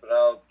faster than me, but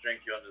I'll drink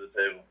you under the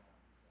table.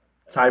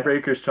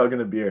 Tiebreakers chugging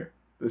a beer.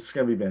 This is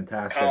going to be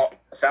fantastic.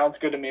 Sounds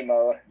good to me,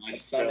 Mola. My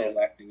son is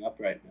acting up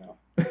right now.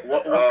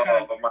 What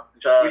kind of,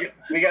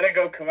 we got to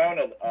go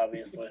Corona,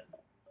 obviously.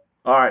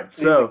 All right,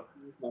 so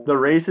the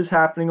race is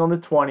happening on the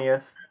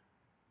 20th.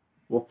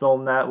 We'll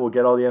film that. We'll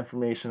get all the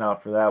information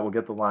out for that. We'll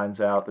get the lines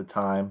out, the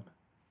time.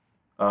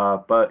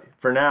 But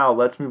for now,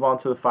 let's move on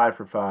to the 5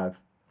 for 5.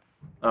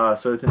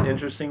 So it's an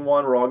interesting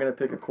one. We're all going to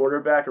pick a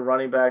quarterback, a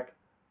running back,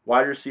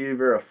 wide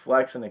receiver, a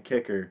flex, and a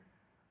kicker.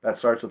 That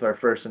starts with our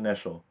first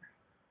initial.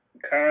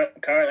 Current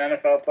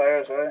NFL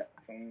players, right?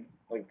 From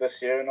this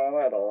year and all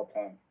that, all the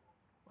time.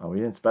 Oh, we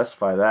didn't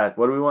specify that.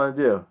 What do we want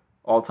to do?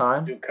 All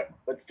time?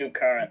 Let's do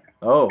current.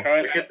 Oh.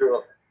 Current.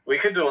 We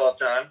could do all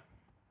time.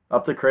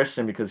 Up to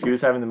Christian because he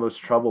was having the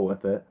most trouble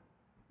with it.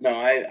 No,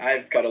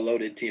 I've got a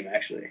loaded team,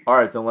 actually. All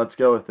right, then let's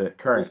go with it.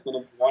 Current. Instead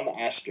of 1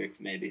 asterisk,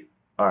 maybe.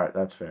 All right,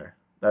 that's fair.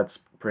 That's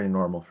pretty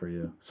normal for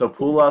you. So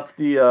pull up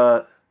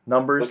the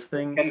numbers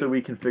thing so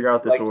we can figure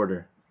out this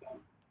order.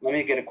 Let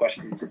me get a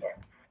question to start.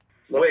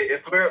 Wait,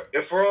 if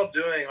we're all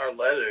doing our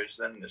letters,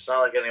 then it's not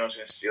like anyone's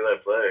going to steal our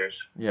players.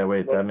 Yeah,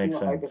 wait, that makes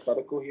sense. Let's do a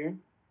hypothetical here.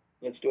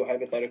 Let's do a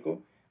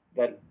hypothetical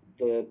that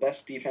the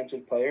best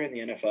defensive player in the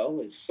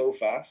NFL is so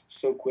fast,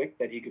 so quick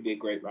that he could be a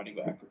great running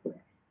back.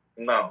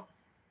 No.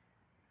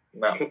 He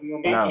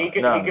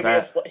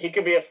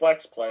could be a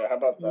flex player. How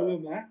about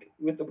that? Mac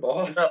with the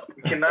ball? No,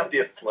 he cannot be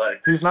a flex.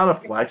 He's not a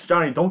flex.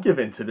 Johnny, don't give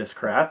in to this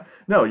crap.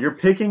 No, you're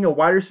picking a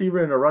wide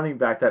receiver and a running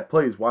back that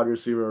plays wide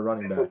receiver or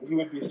running back. He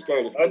would be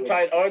scared. Our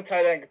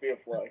tight end could be a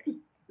flex.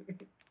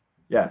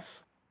 Yes.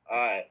 All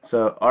right.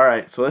 So, all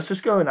right. So let's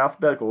just go in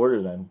alphabetical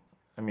order then.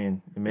 I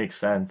mean, it makes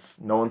sense.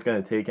 No one's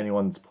going to take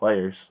anyone's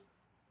players.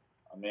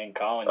 I mean,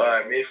 Colin. All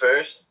right, me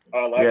first.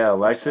 Alexis. Yeah,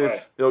 Alexis.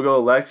 Right. It'll go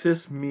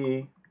Alexis,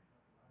 me,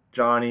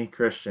 Johnny,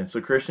 Christian.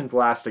 So Christian's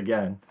last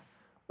again.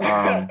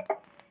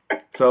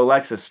 So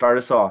Alexis, start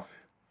us off.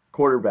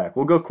 Quarterback.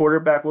 We'll go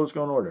quarterback. We'll just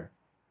go in order.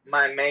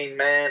 My main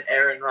man,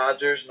 Aaron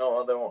Rodgers. No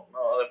other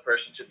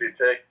person should be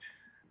picked.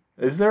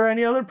 Is there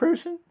any other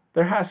person?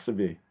 There has to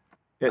be.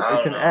 I It's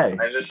don't an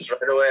know. A. I just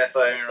right away I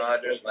thought Aaron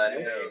Rodgers, and I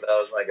knew that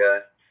was my guy.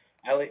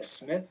 Alex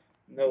Smith,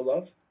 no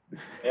love.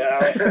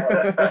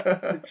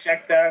 Yeah.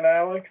 Check down,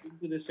 Alex.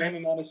 For the same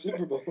amount of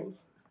Super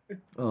Bowls.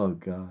 Oh,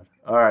 God.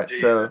 All right,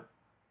 so Jeez.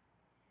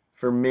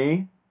 for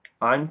me,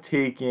 I'm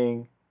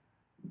taking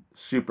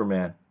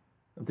Superman.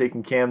 I'm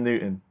taking Cam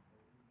Newton.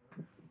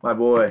 My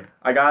boy.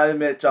 I got to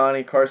admit,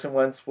 Johnny, Carson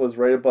Wentz was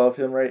right above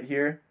him right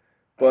here.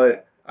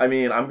 But, I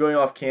mean, I'm going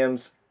off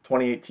Cam's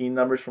 2018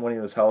 numbers from when he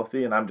was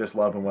healthy, and I'm just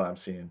loving what I'm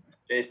seeing.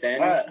 Chase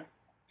Daniels.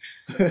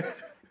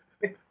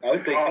 I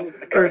would take him.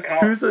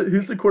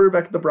 Who's the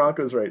quarterback of the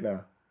Broncos right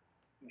now?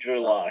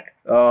 Drew Lock.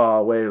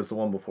 Oh, wait, it was the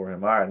one before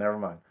him. All right, never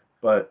mind.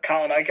 But,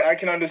 Colin, I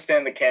can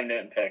understand the Cam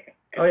Newton pick.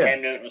 Because Oh, yeah.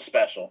 Cam Newton was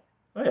special.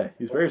 oh, yeah,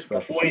 he's very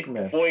special.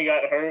 Superman. Before he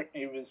got hurt,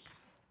 he was...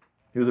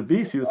 He was a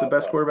beast. He was the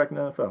best quarterback in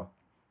the NFL.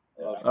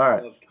 All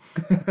right.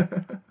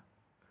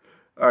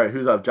 All right,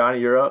 who's up? Johnny,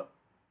 you're up.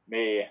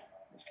 Me.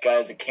 This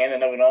guy's a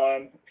cannon of an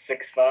arm,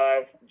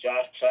 6'5",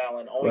 Josh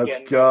Allen. Only Let's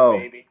getting go.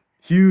 better, baby.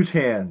 Huge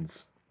hands.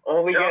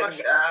 Only Josh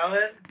getting...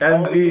 Allen.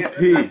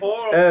 MVP.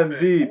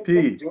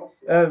 MVP.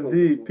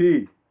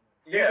 MVP.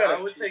 Yeah,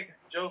 I would take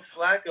Joe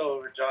Flacco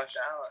over Josh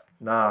Allen.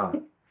 Nah.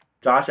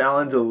 Josh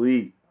Allen's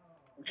elite.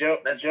 Joe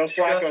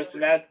Flacco's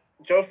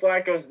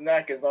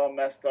neck is all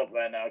messed up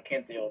right now. I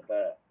can't deal with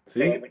that. See?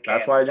 Taking the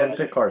That's can. why I didn't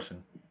pick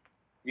Carson.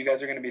 You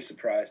guys are going to be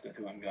surprised with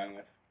who I'm going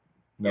with.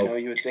 Nope. You know,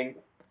 you would think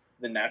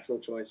the natural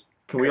choice.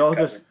 Can we all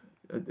just...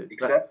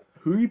 Except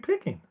who are you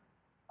picking?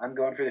 I'm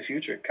going for the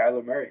future,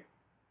 Kyler Murray.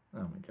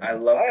 Oh, my God. I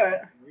love All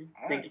right.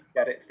 I think he's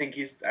got it. I think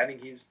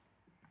he's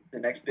the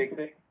next big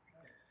thing.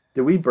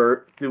 Did we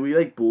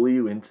like bully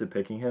you into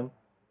picking him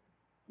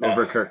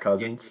over Kirk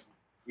Cousins?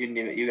 You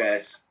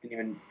guys didn't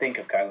even think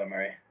of Kyler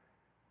Murray.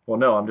 Well,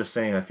 no, I'm just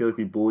saying I feel like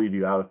we bullied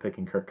you out of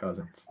picking Kirk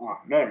Cousins. Oh,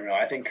 no.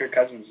 I think Kirk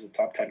Cousins is a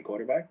top 10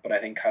 quarterback, but I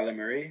think Kyler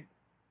Murray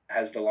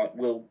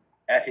will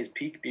at his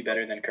peak be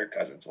better than Kirk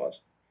Cousins was.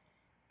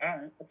 All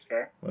right, that's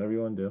fair. Whatever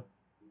you want to do.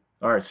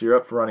 All right, so you're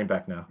up for running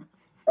back now.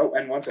 Oh,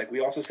 and one sec, we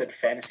also said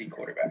fantasy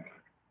quarterback.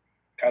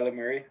 Kyler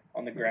Murray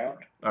on the ground.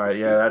 All right,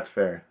 yeah, that's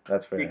fair.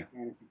 That's fair. Big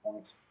fantasy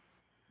points.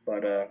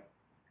 But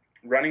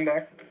running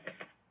back,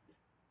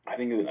 I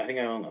think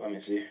let me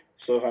see.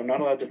 So if I'm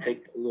not allowed to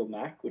take Lil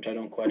Mac, which I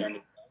don't quite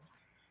understand,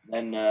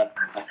 then I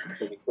have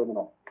to take a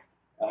criminal.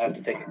 I have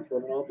to take a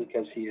criminal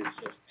because he is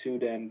just too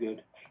damn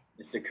good.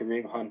 Mr.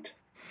 Kareem Hunt.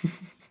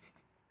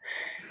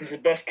 He's the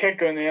best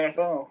kicker in the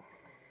NFL.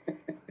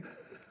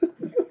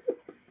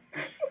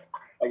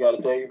 I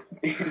gotta take him.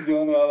 He's the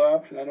only other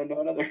option. I don't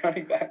know another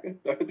running back that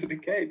starts with a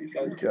K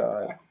besides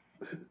God.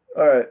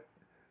 All right.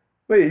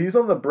 Wait, he's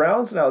on the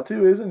Browns now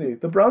too, isn't he?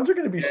 The Browns are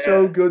going to be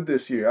so good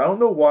this year. I don't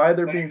know why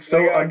they're being so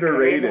They got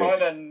underrated. Kareem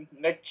Hunt and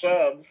Nick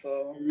Chubb,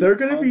 so... They're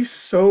going to be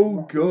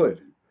so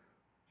good.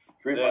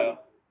 Kareem Yeah.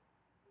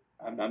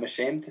 Hunt. I'm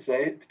ashamed to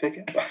say it, to pick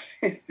it, but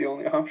it's the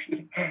only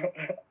option.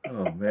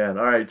 Oh, man.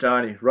 All right,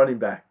 Johnny, running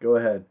back. Go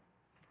ahead.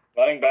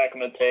 Running back,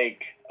 I'm going to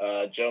take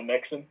Joe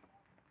Mixon.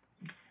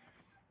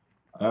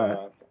 All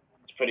right.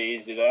 It's pretty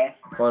easy there.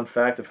 Fun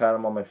fact, I've had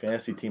him on my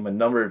fantasy team a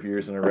number of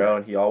years in a row,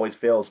 and he always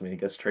fails me. He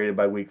gets traded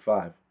by week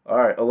 5. All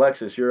right,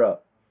 Alexis, you're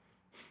up.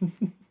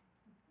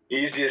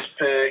 Easiest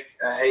pick.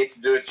 I hate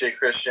to do it to you,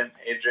 Christian.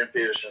 Adrian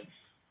Peterson.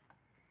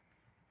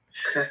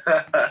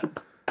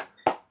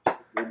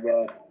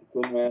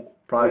 Good man.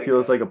 Probably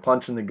feels like a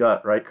punch in the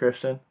gut, right,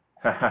 Christian?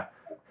 I'm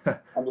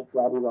just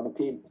glad he's on the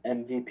team.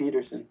 MV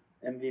Peterson,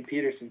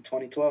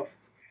 2012.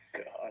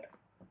 God.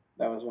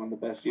 That was one of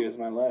the best years of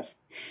my life.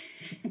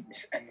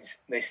 And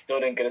they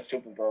still didn't get a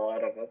Super Bowl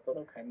out of it, but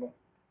okay,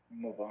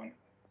 move on.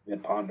 We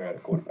had Ponder at a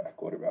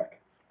quarterback.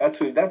 That's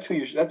who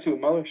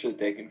Mueller should have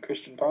taken,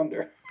 Christian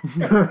Ponder.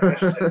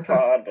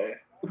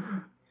 Ponder.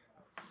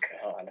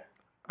 God.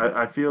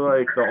 I feel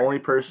like the only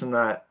person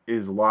that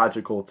is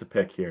logical to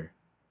pick here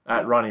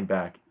at running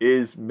back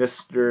is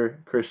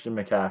Mr. Christian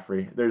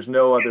McCaffrey. There's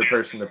no other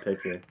person to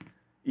pick here.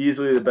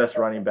 Easily the best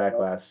running back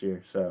last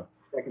year, so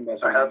Second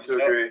best. I have to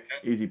agree.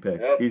 easy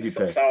pick. Yep, Easy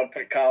pick. solid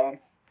pick, Colin.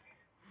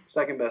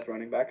 Second best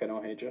running back. I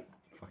don't hate you.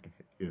 Fucking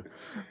hate you.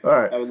 All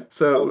right, I would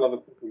so love a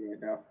cookie right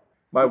now.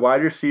 my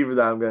wide receiver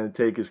that I'm going to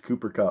take is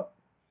Cooper Kupp.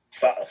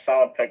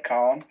 Solid pick,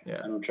 Colin.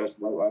 I don't trust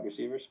white wide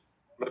receivers.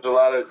 There's a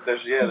lot of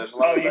there's a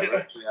lot of you do.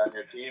 diversity on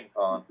your team,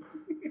 Colin.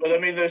 But I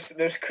mean,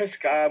 there's Chris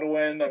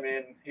Godwin. I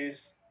mean,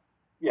 he's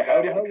Yeah,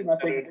 how do you not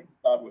take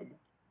Godwin?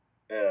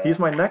 yeah. He's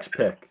my next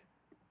pick.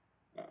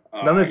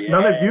 None of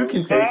you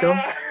can take him.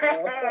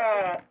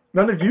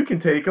 None of you can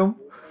take him.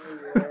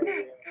 We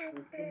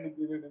couldn't have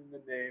given him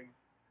the name.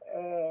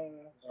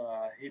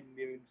 He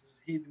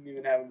didn't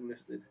even have him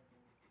listed.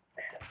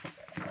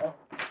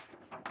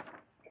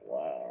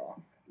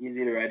 Wow.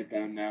 Easy to write it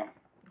down now.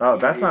 Oh,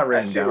 that's not I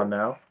written see down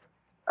now.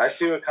 I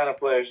see what kind of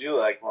players you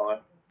like, Muller.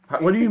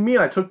 What do you mean?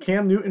 I took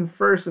Cam Newton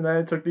first, and then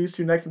I took these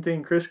two next. I'm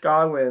taking Chris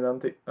Godwin.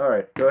 And all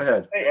right, go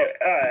ahead.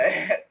 All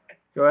right.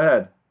 Go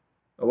ahead.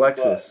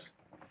 Alexis. What?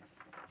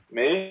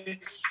 Me?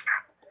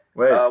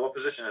 Wait. What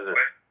position is it?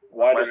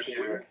 Wide Wide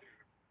receiver.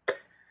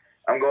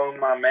 I'm going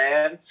with my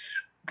man.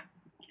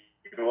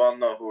 You all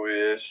know who he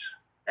is.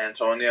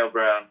 Antonio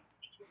Brown.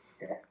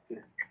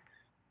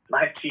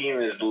 My team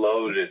is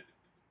loaded.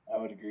 I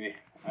would agree.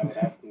 I would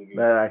have to agree.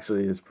 That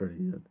actually is pretty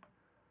good.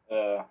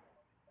 Yeah.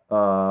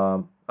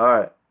 All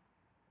right.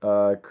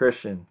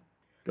 Christian,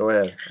 go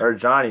ahead. Or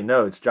Johnny.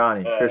 No, it's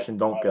Johnny. Christian,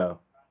 don't go.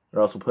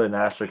 Or else we'll put an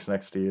asterisk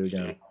next to you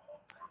again.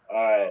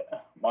 All right.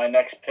 My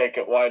next pick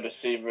at wide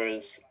receiver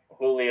is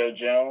Julio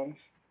Jones.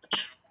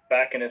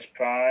 Back in his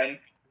prime,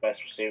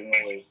 best receiver in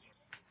the league.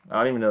 I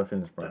don't even know if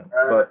in his prime.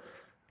 But,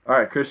 all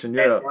right, Christian,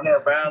 you're up. Antonio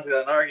Brown's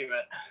got an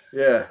argument.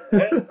 Yeah.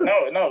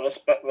 No,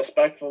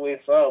 respectfully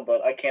so,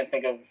 but I can't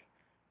think of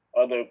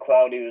other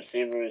quality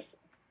receivers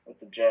with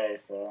the J,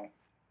 so.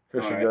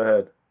 Christian, All right. go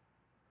ahead.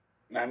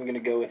 I'm going to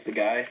go with the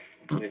guy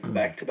with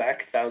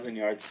back-to-back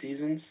 1,000-yard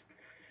seasons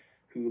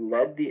who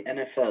led the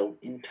NFL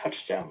in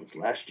touchdowns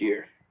last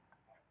year.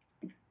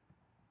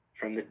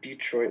 From the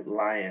Detroit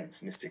Lions,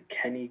 Mr.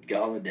 Kenny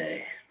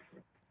Golladay.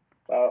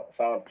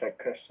 Solid pick,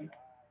 Christian.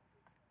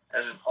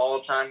 As an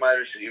all-time wide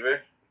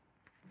receiver?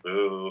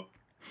 Boo.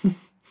 He's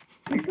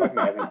talking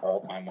about as an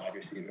all-time wide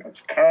receiver.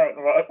 It's current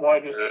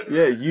wide receiver.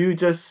 Yeah,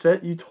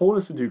 you told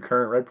us to do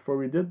current right before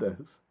we did this.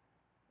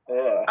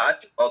 Yeah. I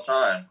like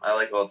all-time. I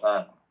like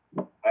all-time.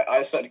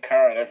 I said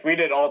current. If we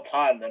did all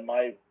time, then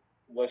my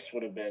list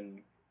would have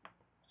been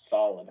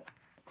solid.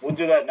 We'll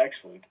do that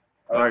next week.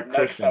 All right, next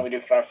Christian. time we do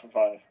 5 for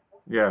 5.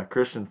 Yeah,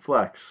 Christian,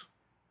 flex.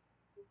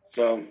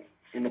 So,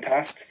 in the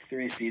past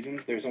 3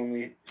 seasons, there's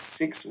only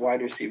 6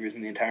 wide receivers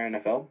in the entire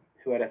NFL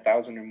who had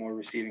 1,000 or more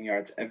receiving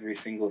yards every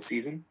single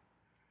season.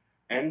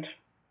 And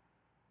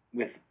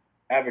with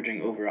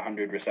averaging over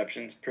 100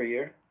 receptions per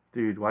year.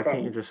 Dude, why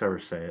can't you just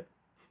ever say it?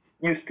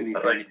 Used to be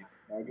San Diego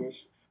Chargers.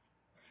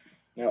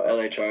 Now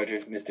LA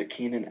Chargers, Mr.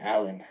 Keenan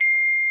Allen.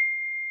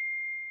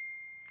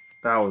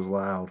 That was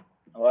loud.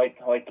 I like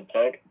the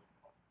pick.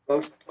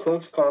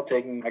 Close call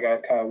taking my guy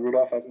Kyle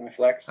Rudolph as my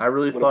flex. I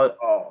really thought...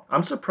 Oh,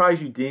 I'm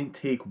surprised you didn't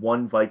take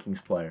one Vikings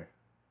player.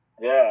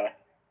 yeah.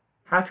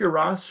 Half your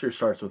roster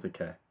starts with a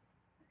K.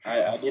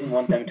 I didn't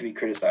want them to be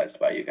criticized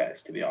by you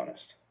guys, to be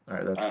honest. All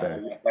right, that's I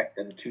fair. respect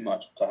them too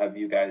much to have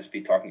you guys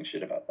be talking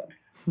shit about them.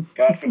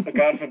 God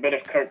forbid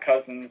if Kirk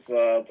Cousins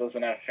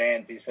doesn't have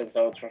fans. He says,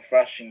 oh, it's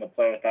refreshing to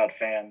play without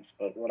fans,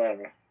 but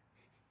whatever.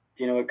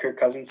 Do you know what Kirk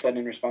Cousins said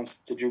in response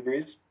to Drew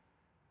Brees?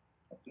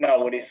 No,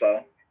 what do you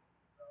say?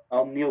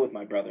 I'll kneel with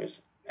my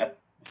brothers at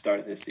the start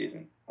of this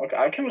season. Okay,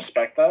 I can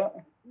respect that.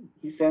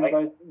 He stands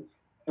by his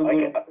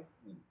things.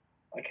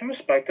 I can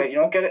respect that. You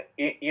don't get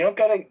it. You don't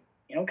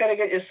gotta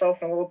get yourself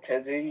in a little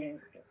tizzy.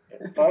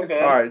 It's all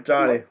good. All right,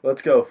 Johnny,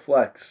 let's go.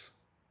 Flex.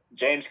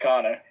 James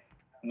Conner,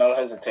 no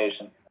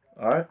hesitation.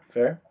 All right,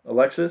 fair.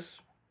 Alexis?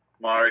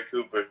 Mari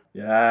Cooper.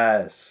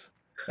 Yes.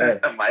 Hey,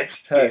 My team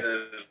Hey.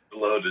 is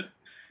loaded.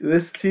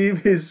 this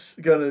team is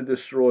going to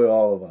destroy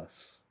all of us.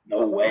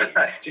 No way.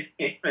 My team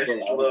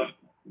is loaded.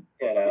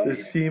 Get out of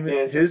This here. team,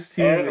 Yes, his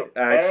team Aaron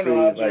actually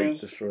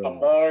Rodgers, destroyed us.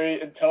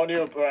 Amari,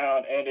 Antonio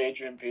Brown, and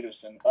Adrian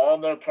Peterson, all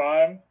in their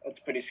prime. That's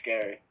pretty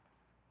scary.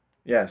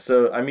 Yeah,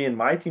 so, I mean,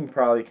 my team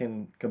probably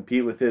can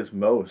compete with his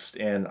most,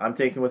 and I'm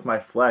taking with my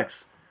flex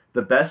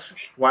the best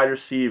wide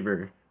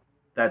receiver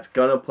that's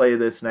going to play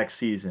this next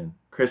season,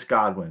 Chris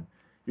Godwin.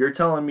 You're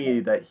telling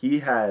me that he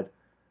had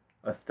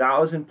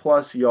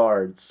 1,000+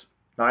 yards,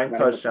 9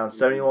 touchdowns,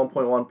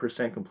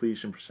 71.1%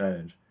 completion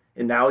percentage,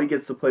 and now he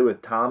gets to play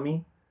with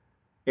Tommy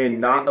and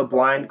not a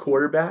blind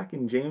quarterback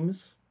in James?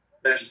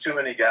 There's too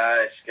many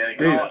guys getting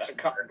Dude.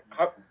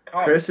 on.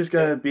 Chris is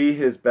going to be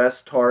his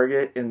best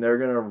target, and they're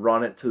going to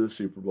run it to the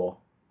Super Bowl.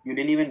 You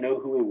didn't even know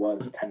who he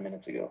was 10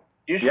 minutes ago.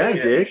 You Yeah, I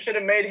should did. you should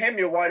have made him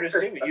your wide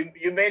receiver.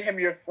 You made him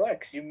your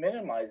flex. You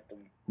minimized him.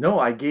 No,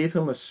 I gave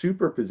him a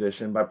super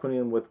position by putting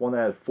him with one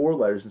that had 4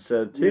 letters instead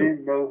of 2. You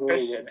didn't know who he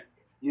was. Christian.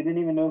 You didn't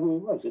even know who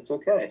he was. It's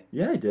okay.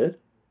 Yeah, I did.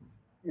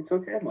 It's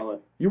okay, Muller.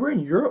 You were in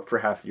Europe for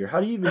half the year. How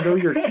do you even know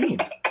your team?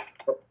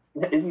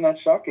 Isn't that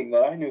shocking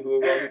that I knew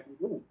who he was if you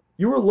didn't?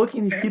 You were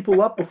looking these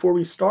people up before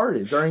we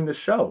started during the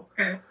show.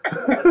 And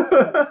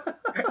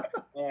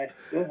I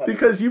still haven't.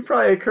 Because you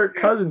probably had Kirk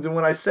Cousins, and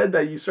when I said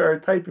that, you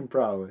started typing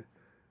probably.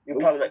 You're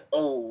probably like,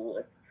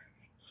 oh.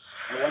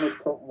 I wanted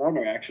Kurt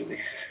Warner, actually.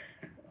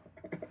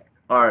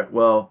 All right,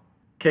 well,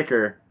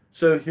 kicker.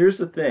 So here's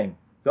the thing.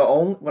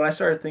 When I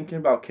started thinking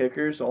about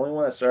kickers, the only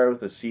one that started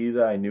with a C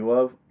that I knew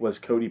of was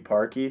Cody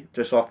Parkey,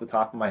 just off the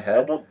top of my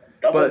head. Double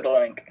But-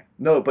 doink.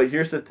 No, but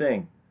here's the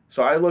thing.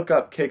 So I look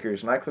up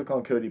kickers, and I click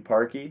on Cody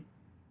Parkey,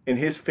 and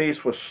his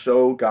face was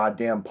so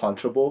goddamn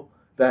punchable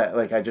that,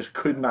 like, I just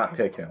could not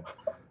pick him.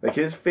 Like,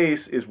 his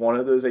face is one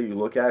of those that you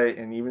look at it,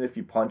 and even if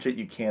you punch it,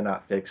 you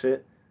cannot fix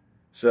it.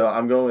 So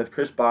I'm going with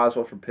Chris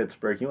Boswell from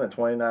Pittsburgh. He went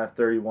 29 of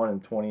 31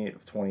 and 28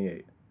 of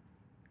 28.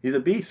 He's a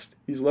beast.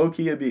 He's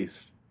low-key a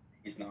beast.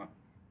 He's not.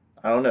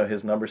 I don't know.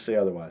 His numbers say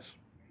otherwise.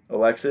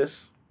 Alexis,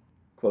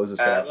 close this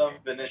out. Adam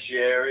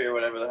Vinatieri or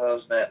whatever the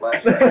hell's that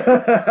last name.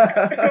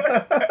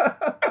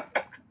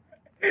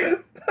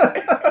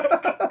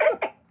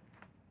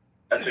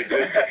 That's a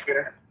good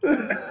kicker.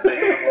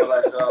 Based on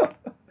what I saw.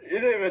 You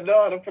didn't even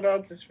know how to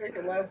pronounce his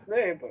freaking last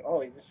name, but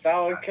he's a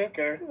solid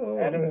kicker. Oh,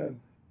 Adam. man.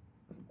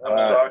 I'm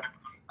sorry.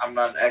 I'm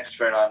not an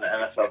expert on the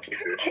NFL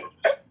kickers.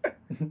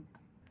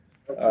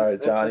 All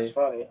right, Johnny. It's just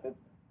funny.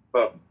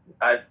 But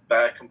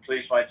that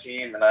completes my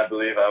team, and I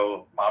believe I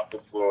will mop the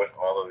floor with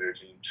all of your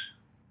teams.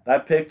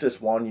 That pick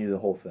just won you the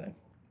whole thing.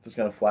 Just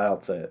going to flat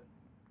out say it.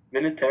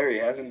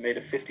 Vinatieri hasn't made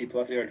a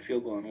 50-plus yard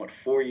field goal in,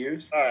 4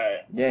 years? All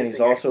right. Yeah, and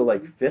he's also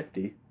like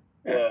 50.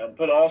 Yeah,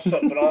 but also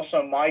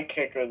my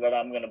kicker that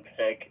I'm gonna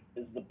pick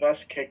is the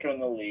best kicker in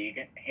the league,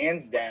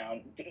 hands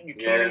down. You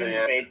can't even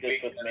debate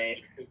this with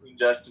me.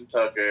 Justin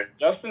Tucker.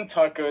 Justin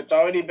Tucker. It's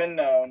already been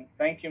known.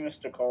 Thank you,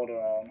 Mr.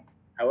 Calderon.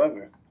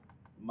 However,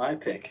 my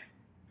pick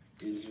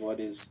is what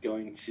is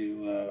going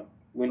to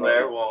win.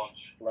 Blair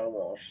Walsh. Blair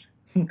Walsh.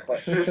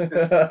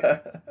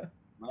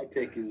 My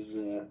pick is,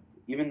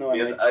 even though He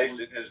has ice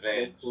in his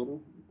veins.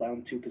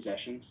 Down 2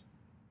 possessions,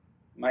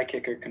 my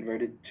kicker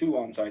converted 2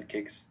 onside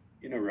kicks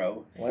in a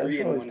row. Why 3 does he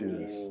in always 1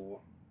 do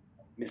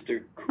this?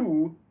 Mr.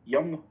 Koo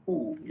Young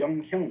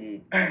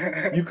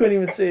Hyung. You couldn't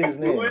even say his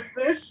Who name. is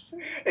this?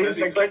 He's Does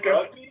he the play kicker.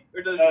 rugby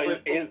or does he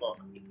play football?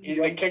 He's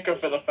the kicker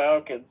for the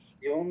Falcons.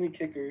 The only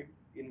kicker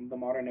in the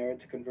modern era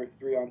to convert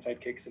 3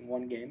 onside kicks in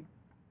 1 game,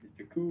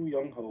 Mr. Koo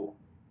Young Ho.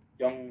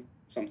 Young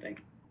something.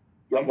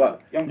 Young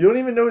What? Young. You don't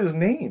even know his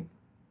name.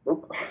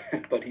 Nope.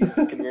 But he's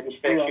converted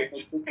 3 onside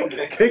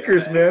kicks.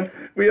 Kickers, man.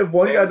 We have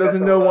one guy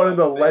doesn't know one of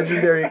the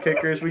legendary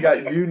kickers. We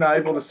got you not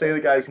able to say the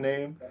guy's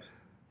name.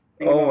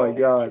 Oh my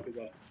God.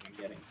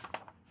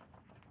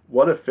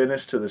 What a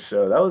finish to the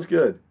show. That was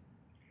good.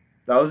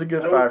 That was a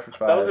good 5 for 5.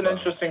 That was an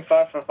interesting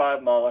 5 for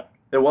 5, Mahler.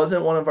 It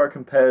wasn't one of our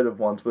competitive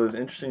ones, but it was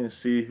interesting to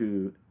see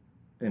who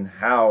and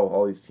how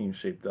all these teams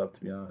shaped up,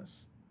 to be honest.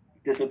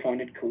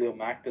 Disappointed Khalil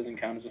Mack doesn't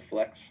count as a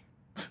flex.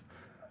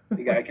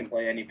 The guy can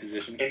play any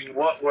position. In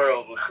what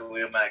world would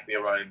Khalil Mack be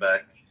a running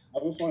back? I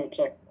just want to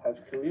check,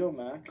 has Khalil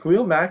Mack...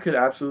 Khalil Mack could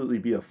absolutely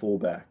be a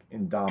fullback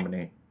and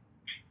dominate.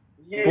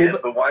 Yeah,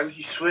 but why would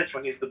he switch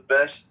when he's the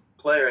best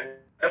player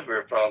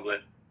ever, probably?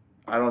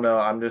 I don't know.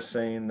 I'm just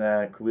saying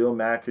that Khalil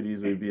Mack could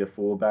easily be a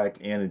fullback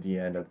and a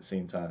D-end at the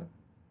same time.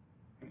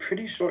 I'm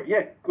pretty sure...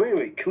 Yeah,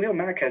 wait. Khalil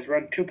Mack has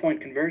run 2-point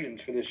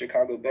conversions for the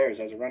Chicago Bears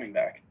as a running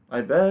back.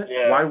 I bet.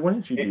 Yeah. Why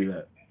wouldn't you do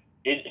that?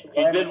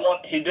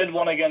 He did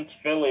one against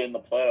Philly in the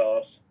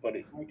playoffs, but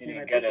he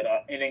didn't get it.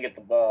 He didn't get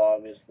the ball,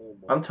 obviously.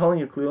 But. I'm telling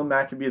you, Khalil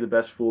Mack could be the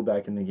best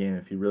fullback in the game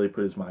if he really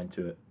put his mind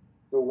to it.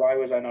 So why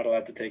was I not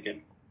allowed to take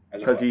him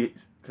as a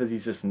Because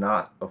he's just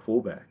not a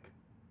fullback.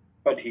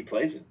 But he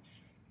plays it.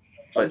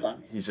 But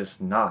Sometimes. he's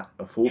just not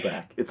a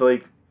fullback. It's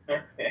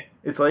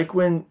like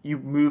when you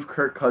move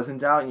Kirk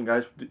Cousins out and you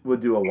guys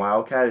would do a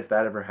wildcat if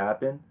that ever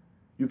happened.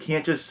 You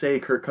can't just say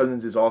Kirk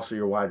Cousins is also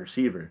your wide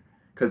receiver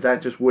because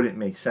that just wouldn't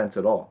make sense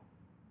at all.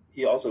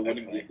 He also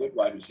wouldn't be a good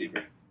wide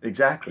receiver.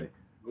 Exactly.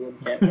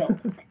 Can't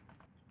jump.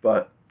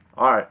 But,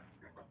 all right.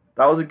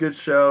 That was a good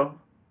show.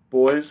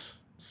 Boys,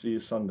 see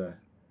you Sunday.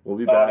 We'll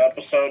be back.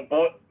 Episode.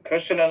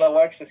 Christian and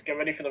Alexis, get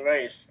ready for the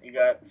race. You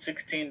got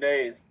 16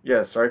 days.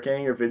 Yeah, start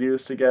getting your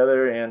videos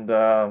together and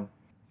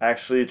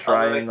actually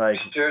try and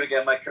sure to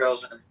get my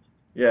curls in.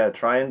 Yeah,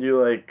 try and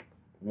do like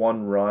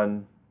one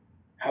run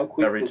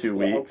every 2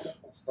 weeks. How quick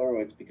will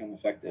steroids become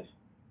effective?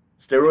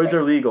 Steroids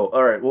are legal.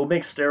 All right, we'll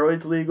make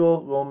steroids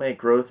legal. We'll make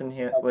growth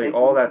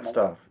all that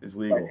stuff is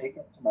legal. If I take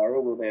them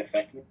tomorrow, will they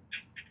affect me?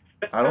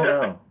 I don't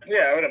know.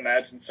 Yeah, I would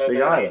imagine so. They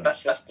got it. I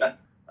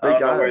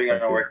don't know where you're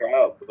going to work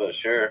out, but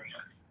sure.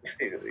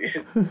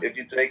 If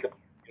you take them,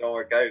 you don't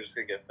work out, you're just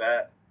going to get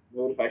fat.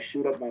 What if I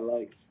shoot up my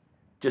legs?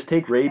 Just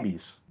take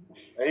rabies.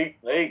 There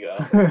you go.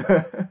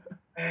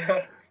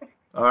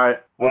 All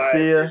right, we'll see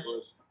you.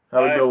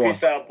 Have a good one.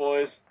 Peace out,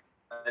 boys.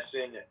 Nice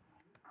seeing you.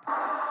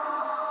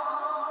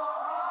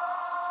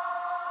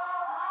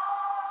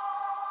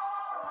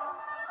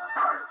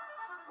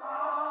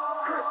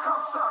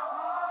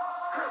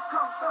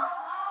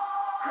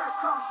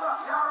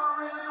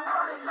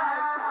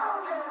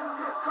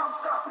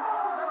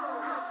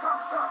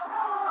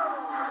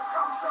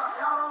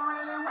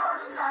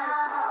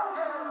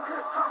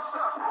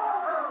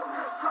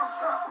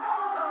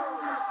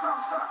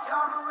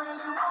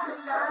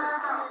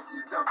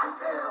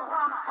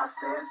 I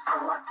said so,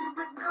 I keep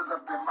it bills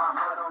up in my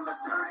heart on the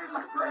dirty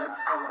like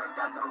Bledsoe. Ain't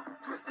got no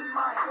twist in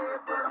my head,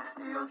 but I'm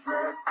still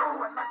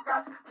dreadful. And I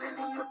got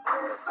plenty of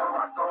bread, so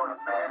I go to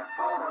bed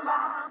full.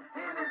 I'm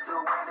in it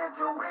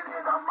to win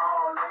it, I'm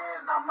all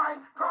in. I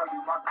might call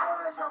you my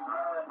cousin, young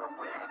blood, but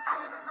we ain't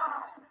kidding.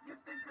 You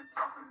think it's